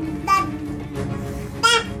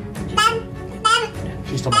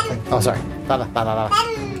 She's still nothing. Oh, sorry.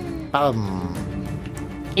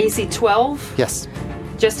 AC 12 Yes.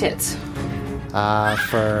 just hits.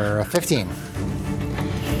 For 15.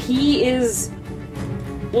 He is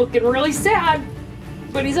looking really sad,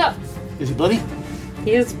 but he's up. Is he bloody?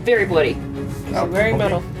 He is very bloody. Oh, Wearing okay.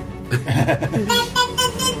 metal.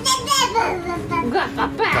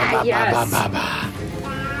 Yes.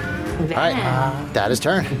 All right. That is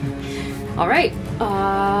turn. All right.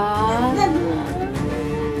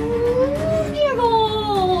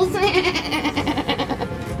 Jiggles.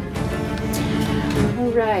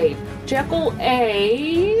 All right. Jekyll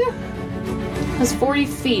A has 40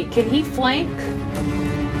 feet. Can he flank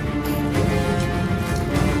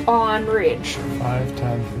on Ridge? 5,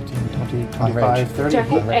 10, 15, 20, On 25, rage. 30.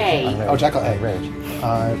 Jekyll On A. rage. Oh, Jekyll A. Rage.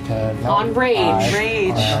 5, 10. no, On rage. 5,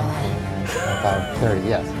 Rage. 30,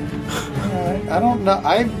 yes. Alright, I don't know.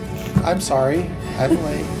 I'm sorry. I'm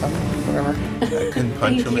late. Whatever. I couldn't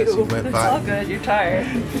punch Thank him as he you. went It's all by. good. You're tired.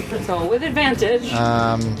 So with advantage.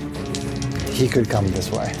 He could come this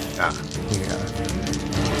way. Ah, Yeah.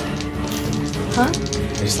 Huh?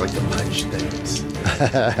 I just like to punch things.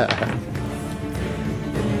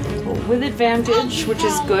 With advantage, which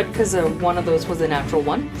is good because one of those was a natural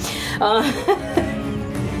one.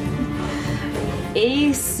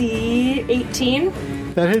 AC 18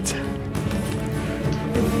 That hits.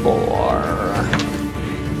 for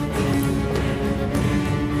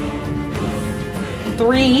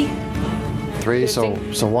 3. 3, so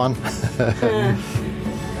 1.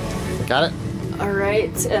 Got it? All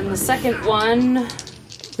right, and the second one,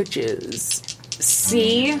 which is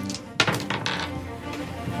C,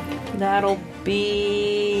 that'll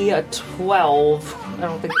be a 12. I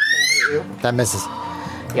don't think it's gonna hit you. That misses.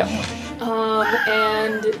 Yep.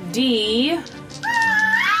 And D is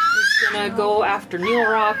gonna go after Neil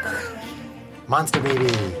Rock. Monster baby.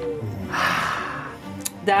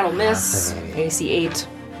 That'll miss. AC 8.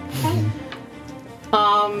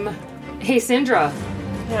 Hey Syndra,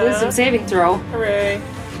 wisdom saving throw. Hooray.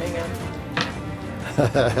 Hang on.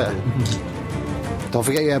 Don't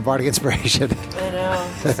forget you have Bardic Inspiration. I know.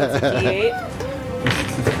 This is a D8.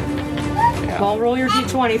 Well, roll your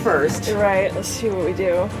D20 first. Right, let's see what we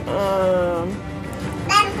do.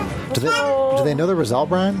 Do they know the result,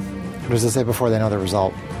 Brian? Or does it say before they know the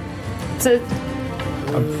result? So,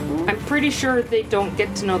 I'm pretty sure they don't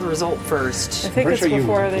get to know the result I first. think pretty it's sure you-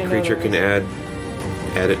 before they The know creature the can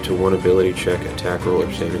add it to one ability check, attack roll,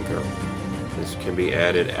 or saving throw. This can be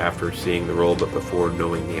added after seeing the roll, but before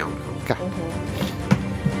knowing the outcome. Okay.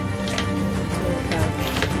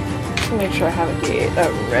 Just make sure I have a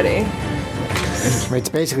D8 ready. I mean, it's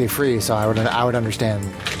basically free, so I would understand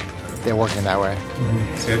they're working that way.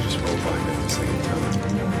 See, I just rolled 5 at the same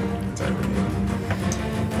time. Is that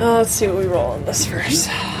right? Let's see what we roll on this first.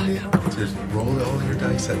 Just roll all your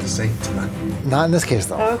dice at the same time. Not in this case,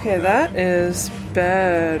 though. Okay, that is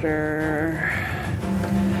better.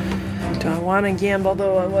 Do I want to gamble,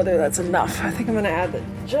 though, on whether that's enough? I think I'm going to add that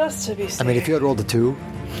just to be safe. I mean, if you had rolled a 2,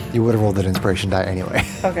 you would have rolled an inspiration die anyway.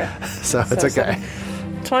 Okay. So it's okay.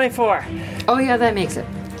 24. Oh yeah, that makes it.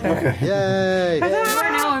 Okay. Yay! You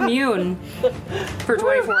are now immune for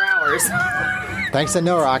 24 hours. Thanks to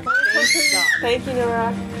Norok. Thank you,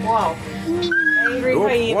 Nora. Wow. Angry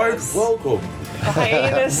hyenas. welcome. The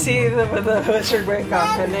hyenas see the wizard wake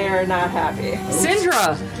up, and they are not happy.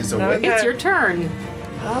 Syndra, It's a No, win. it's your turn.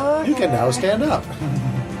 You can now stand up.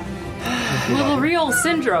 Little real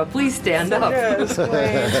Syndra, please stand up. Just going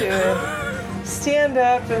to stand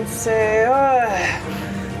up and say,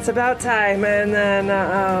 "Oh, it's about time," and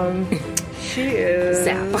then she is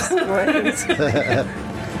Zap. going to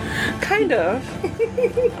kind of.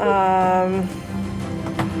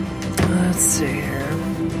 Let's see here.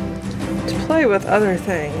 To play with other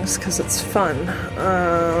things because it's fun.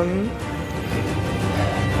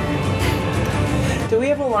 Do we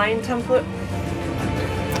have a line template?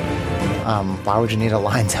 Why would you need a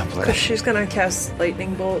line Because template? she's gonna cast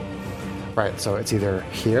lightning bolt. Right, so it's either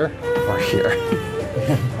here or here.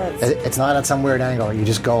 Let's It's not at some weird angle. You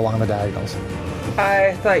just go along the diagonals.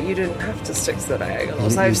 I thought you didn't have to stick to the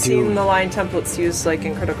diagonals. You I've do. seen the line templates used like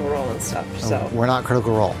in Critical Role and stuff. So We're not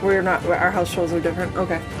Critical Role. we're not. Our house rules are different.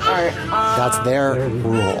 Okay. All right. That's their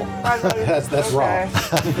rule. That's raw.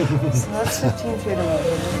 So that's 15 feet away.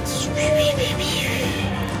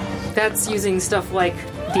 That's using stuff like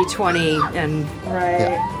D20 and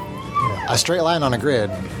Right. A straight line on a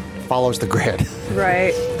grid follows the grid.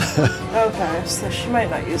 Right. Okay. So she might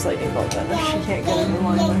not use lightning bolt then if she can't get in the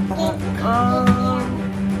line like that.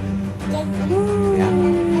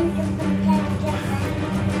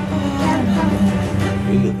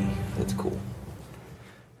 Really? That's cool.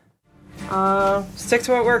 Stick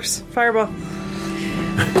to what works. Fireball.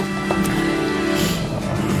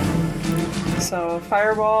 So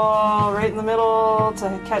fireball right in the middle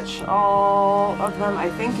to catch all of them. I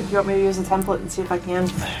think if you want me to use a template and see if I can,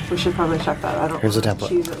 we should probably check that. I don't. Here's a wanna template.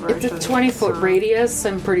 cheese it where I it's a shouldn't. 20-foot radius.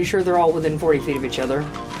 I'm pretty sure they're all within 40 feet of each other.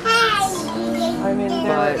 I mean,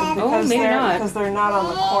 But- maybe not. because they're not on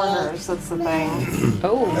the corners. That's the thing.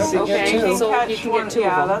 Oh, okay. You So catch you can one- get two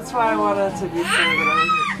yeah, of them. that's why I wanted to be sure that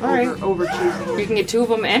I was All right. over choosing. You can get two of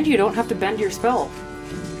them, and you don't have to bend your spell.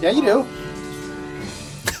 Yeah, you do.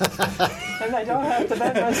 And I don't have to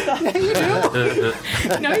bend my stuff.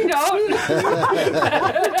 No, you don't.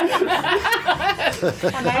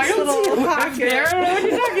 A nice little pocket. I don't know what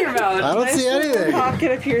you're talking about. I don't see anything.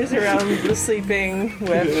 Pocket appears around the sleeping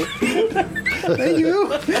whip. Thank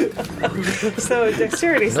you. So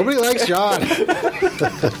dexterity. save. Nobody likes John.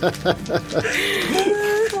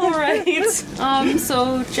 All right.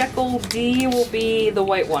 So Jekyll D will be the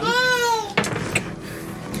white one.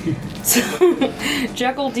 So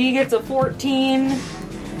Jekyll D gets a 14,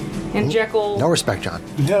 and Jekyll No respect, John.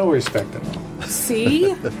 No respect at all.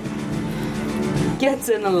 C gets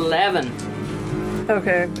an 11.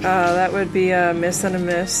 Okay, that would be a miss and a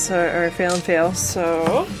miss, or a fail and fail.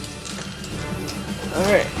 So,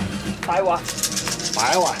 all right, Iowa.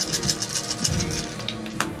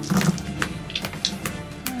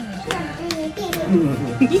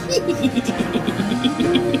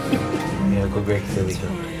 Yeah, Uncle Greg silly.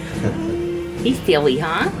 He's silly,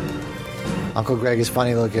 huh? Uncle Greg is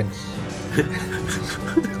funny looking.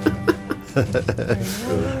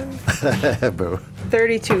 Boo.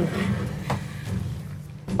 32.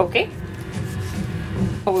 Okay.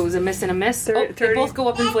 Oh, it was a miss and a miss. Thir- Oh, they 30. both go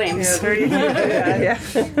up in Yeah, flames. 32. yeah.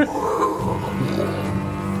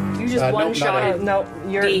 You just Nope, one not shot a- it. No,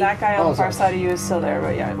 you're D. that guy on Oh, the far sorry. side of you is still there,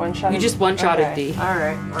 but yeah, one shot. You just one-shotted okay. D. All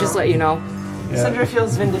right. Just let you know. Sandra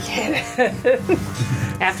feels vindicated.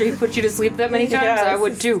 After he put you to sleep that many times, Yes. I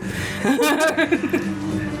would too.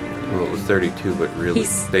 Well, it was 32, but really,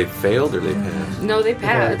 He's- they failed or they passed? No, they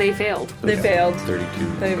they failed. They failed. 32.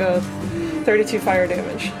 They both 32 fire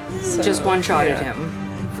damage. So, Just one-shotted yeah. him.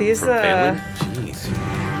 These From failing?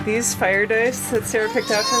 Jeez. these fire dice that Sarah picked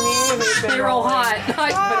out for me, they've been They roll rolling. hot.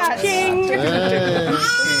 Hot. King.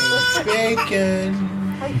 Bacon.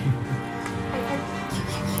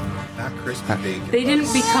 Not crispy bacon. They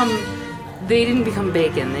didn't become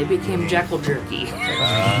bacon. They became Jekyll jerky.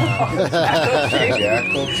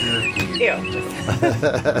 Jackal jerky. Ew.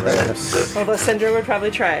 Rips. Although Sandra would probably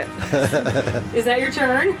try it. Is that your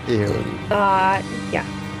turn? Ew. Yeah.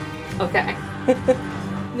 Okay.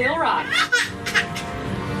 Neil rock.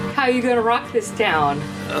 How you gonna rock this town?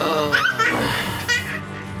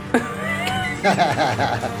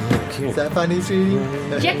 Is that funny, sweetie?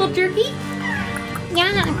 Jekyll jerky?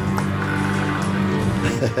 Yeah.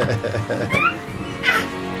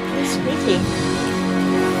 Squeaky.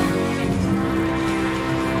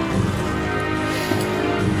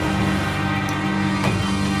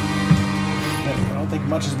 I don't think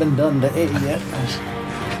much has been done to A yet.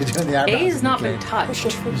 You're doing the A eyebrows. has not been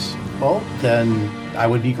touched. Well, then I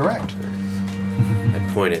would be correct. I'd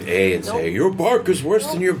point at A and say, your bark is worse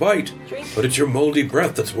than your bite, but it's your moldy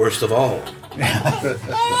breath that's worst of all.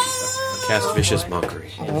 Cast vicious mockery.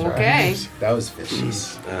 Okay. That was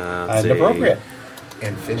vicious. Let's And appropriate.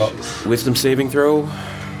 And vicious. Wisdom saving throw.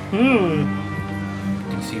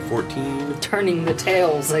 DC 14. Turning the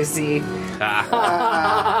tails, I see.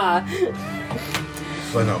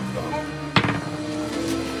 But no.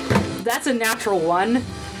 That's a natural one.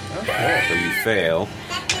 So you fail.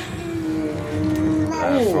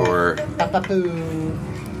 For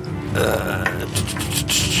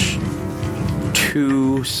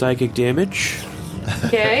 2 psychic damage,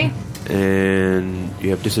 Okay. and you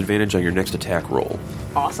have disadvantage on your next attack roll.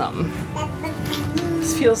 Awesome.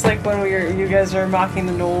 This feels like when you guys are mocking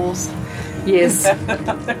the gnolls. Yes.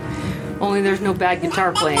 Only there's no bad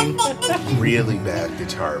guitar playing. Really bad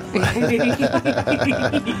guitar play.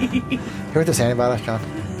 Hear what they're saying about us, John?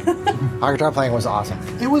 Our guitar playing was awesome.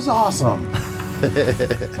 It was awesome.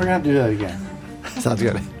 We're gonna have to do that again. Sounds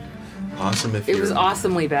good. Awesome if It you're... was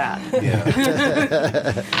awesomely bad.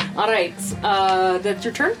 Yeah. All right, that's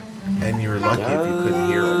your turn. And you were lucky if you couldn't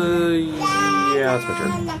hear him. Yeah, that's my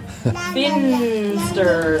turn.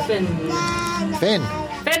 Finster. Finn, Finn.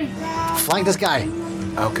 flank this guy.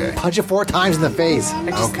 Okay. Punch it 4 times in the face. I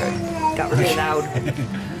just Okay. got really loud.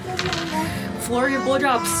 Flurry of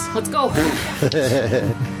blowjobs. Let's go.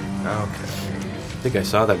 Okay. I think I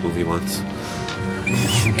saw that movie once.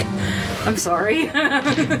 I'm sorry.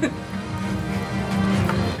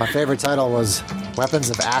 My favorite title was Weapons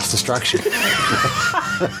of Ass Destruction.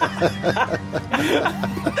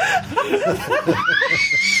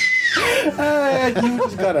 You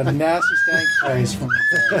just got a nasty stank face from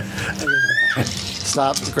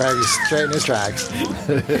Stop Greg straight in his tracks.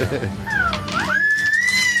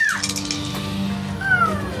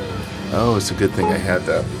 Oh, it's a good thing I had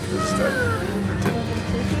that because that.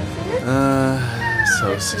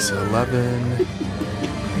 So 6, 11.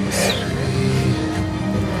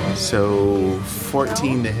 So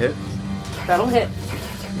 14 to hit, That'll hit.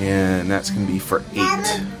 and that's going to be for 8.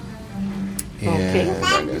 And Okay.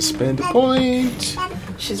 I'm going to spend a point.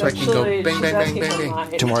 She's So I can go actually bang, bang, bang, bang, bang.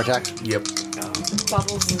 bang. 2 more attacks. Yep.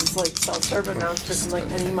 Bubbles is like self-serve now. It's just like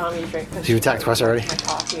any mommy drink. You attacked twice already? My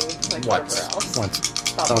coffee, like Once. whatever else. Once.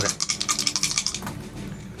 Bubbles. Okay.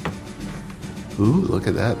 Ooh, look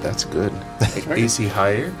at that. That's good. AC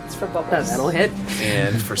higher. It's for bubbles. That'll hit.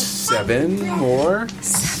 And for 7 more.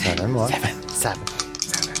 7 more. 7.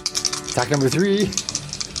 Attack number 3.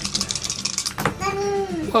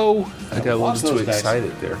 Oh, I got a little Lost too those dice.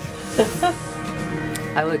 excited there.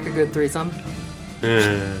 I like a good threesome. So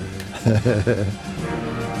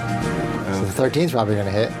the 13's probably going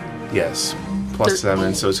to hit. Yes. Plus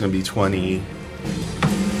 7, so it's going to be 20.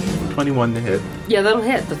 21 to hit. Yeah, that'll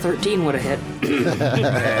hit. The 13 would have hit.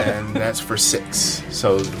 And that's for 6.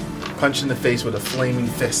 So punch in the face with a flaming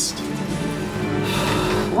fist.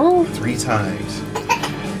 Oh, 3 times.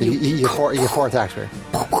 You get 4 attacks, right?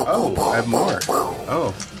 Oh, I have more.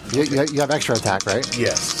 Oh, You have extra attack, right?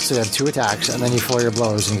 yes. So you have 2 attacks, and then you foil your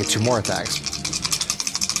blows and you get 2 more attacks.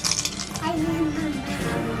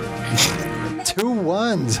 2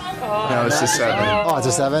 1s. No, it's a 7. Oh, it's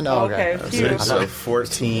a 7? Oh, okay. Phew. So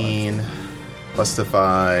 14 plus the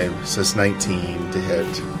 5, so it's 19 to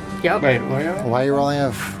hit. yep. Wait, what are you? Why are you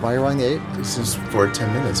rolling the 8? This is for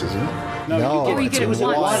 10 minutes, isn't it? No, Oh, you get it was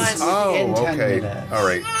once. Oh, In 10 okay. minutes. All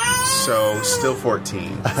right. So still 14.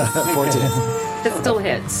 14. That still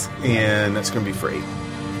hits. And that's going to be for 8.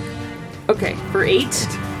 Okay, for 8.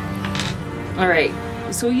 All right.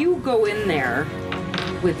 So you go in there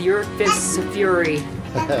with your fists of fury.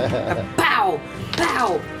 Pow!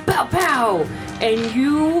 Pow! Pow! Pow! And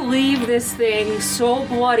you leave this thing so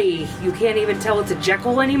bloody you can't even tell it's a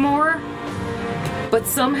Jekyll anymore. But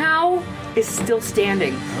somehow it's still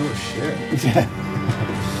standing. Oh, shit.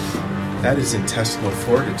 That is intestinal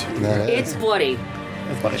fortitude. That is. It's bloody.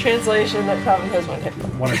 Translation that probably has 1 hit.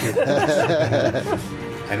 1 or 2.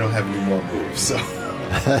 I don't have any more moves, so.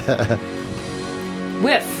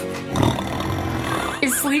 Whiff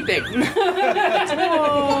is sleeping.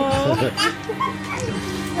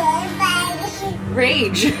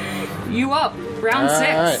 Rage, you up. Round 6.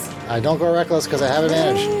 All right. I don't go reckless because I have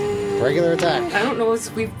advantage. Regular attack. I don't know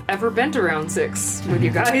if we've ever been to round 6 with you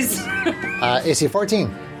guys. AC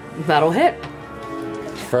 14 That'll hit.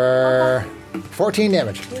 for 14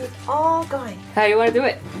 damage. All going. How do you want to do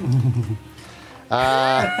it?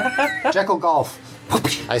 Jekyll Golf.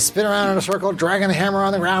 I spin around in a circle, dragging the hammer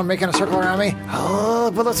on the ground, making a circle around me. Oh,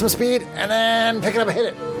 build up some speed, and then pick it up and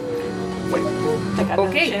hit it. I got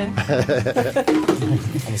Okay. on the chin.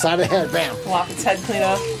 On the side of the head, bam. Lop its head clean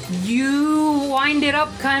up. You wind it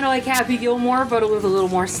up kind of like Happy Gilmore, but with a little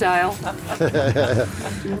more style.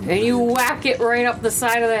 And you whack it right up the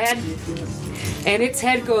side of the head, and its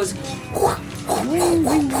head goes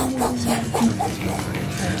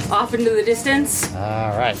off into the distance,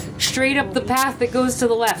 All right. straight up the path that goes to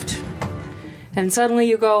the left. And suddenly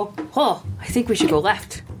you go, oh, I think we should go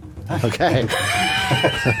left. Okay.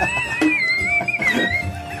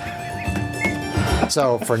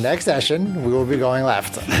 So for next session, we will be going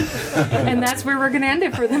left. And that's where we're going to end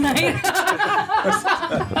it for the night.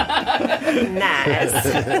 Nice.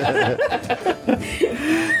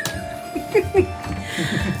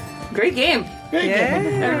 Great game. Yeah.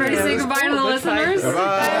 Everybody say goodbye to the listeners.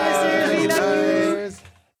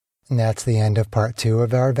 And that's the end of part 2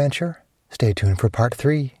 of our adventure. Stay tuned for part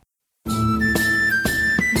 3.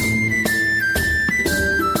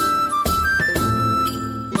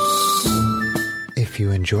 If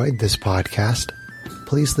you enjoyed this podcast,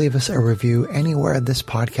 please leave us a review anywhere this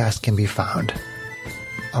podcast can be found.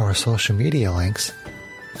 Our social media links,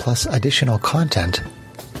 plus additional content,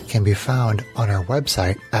 can be found on our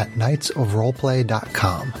website at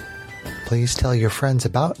knightsofroleplay.com. Please tell your friends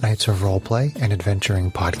about Knights of Roleplay and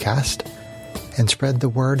Adventuring Podcast, and spread the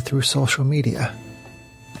word through social media.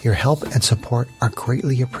 Your help and support are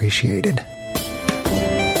greatly appreciated.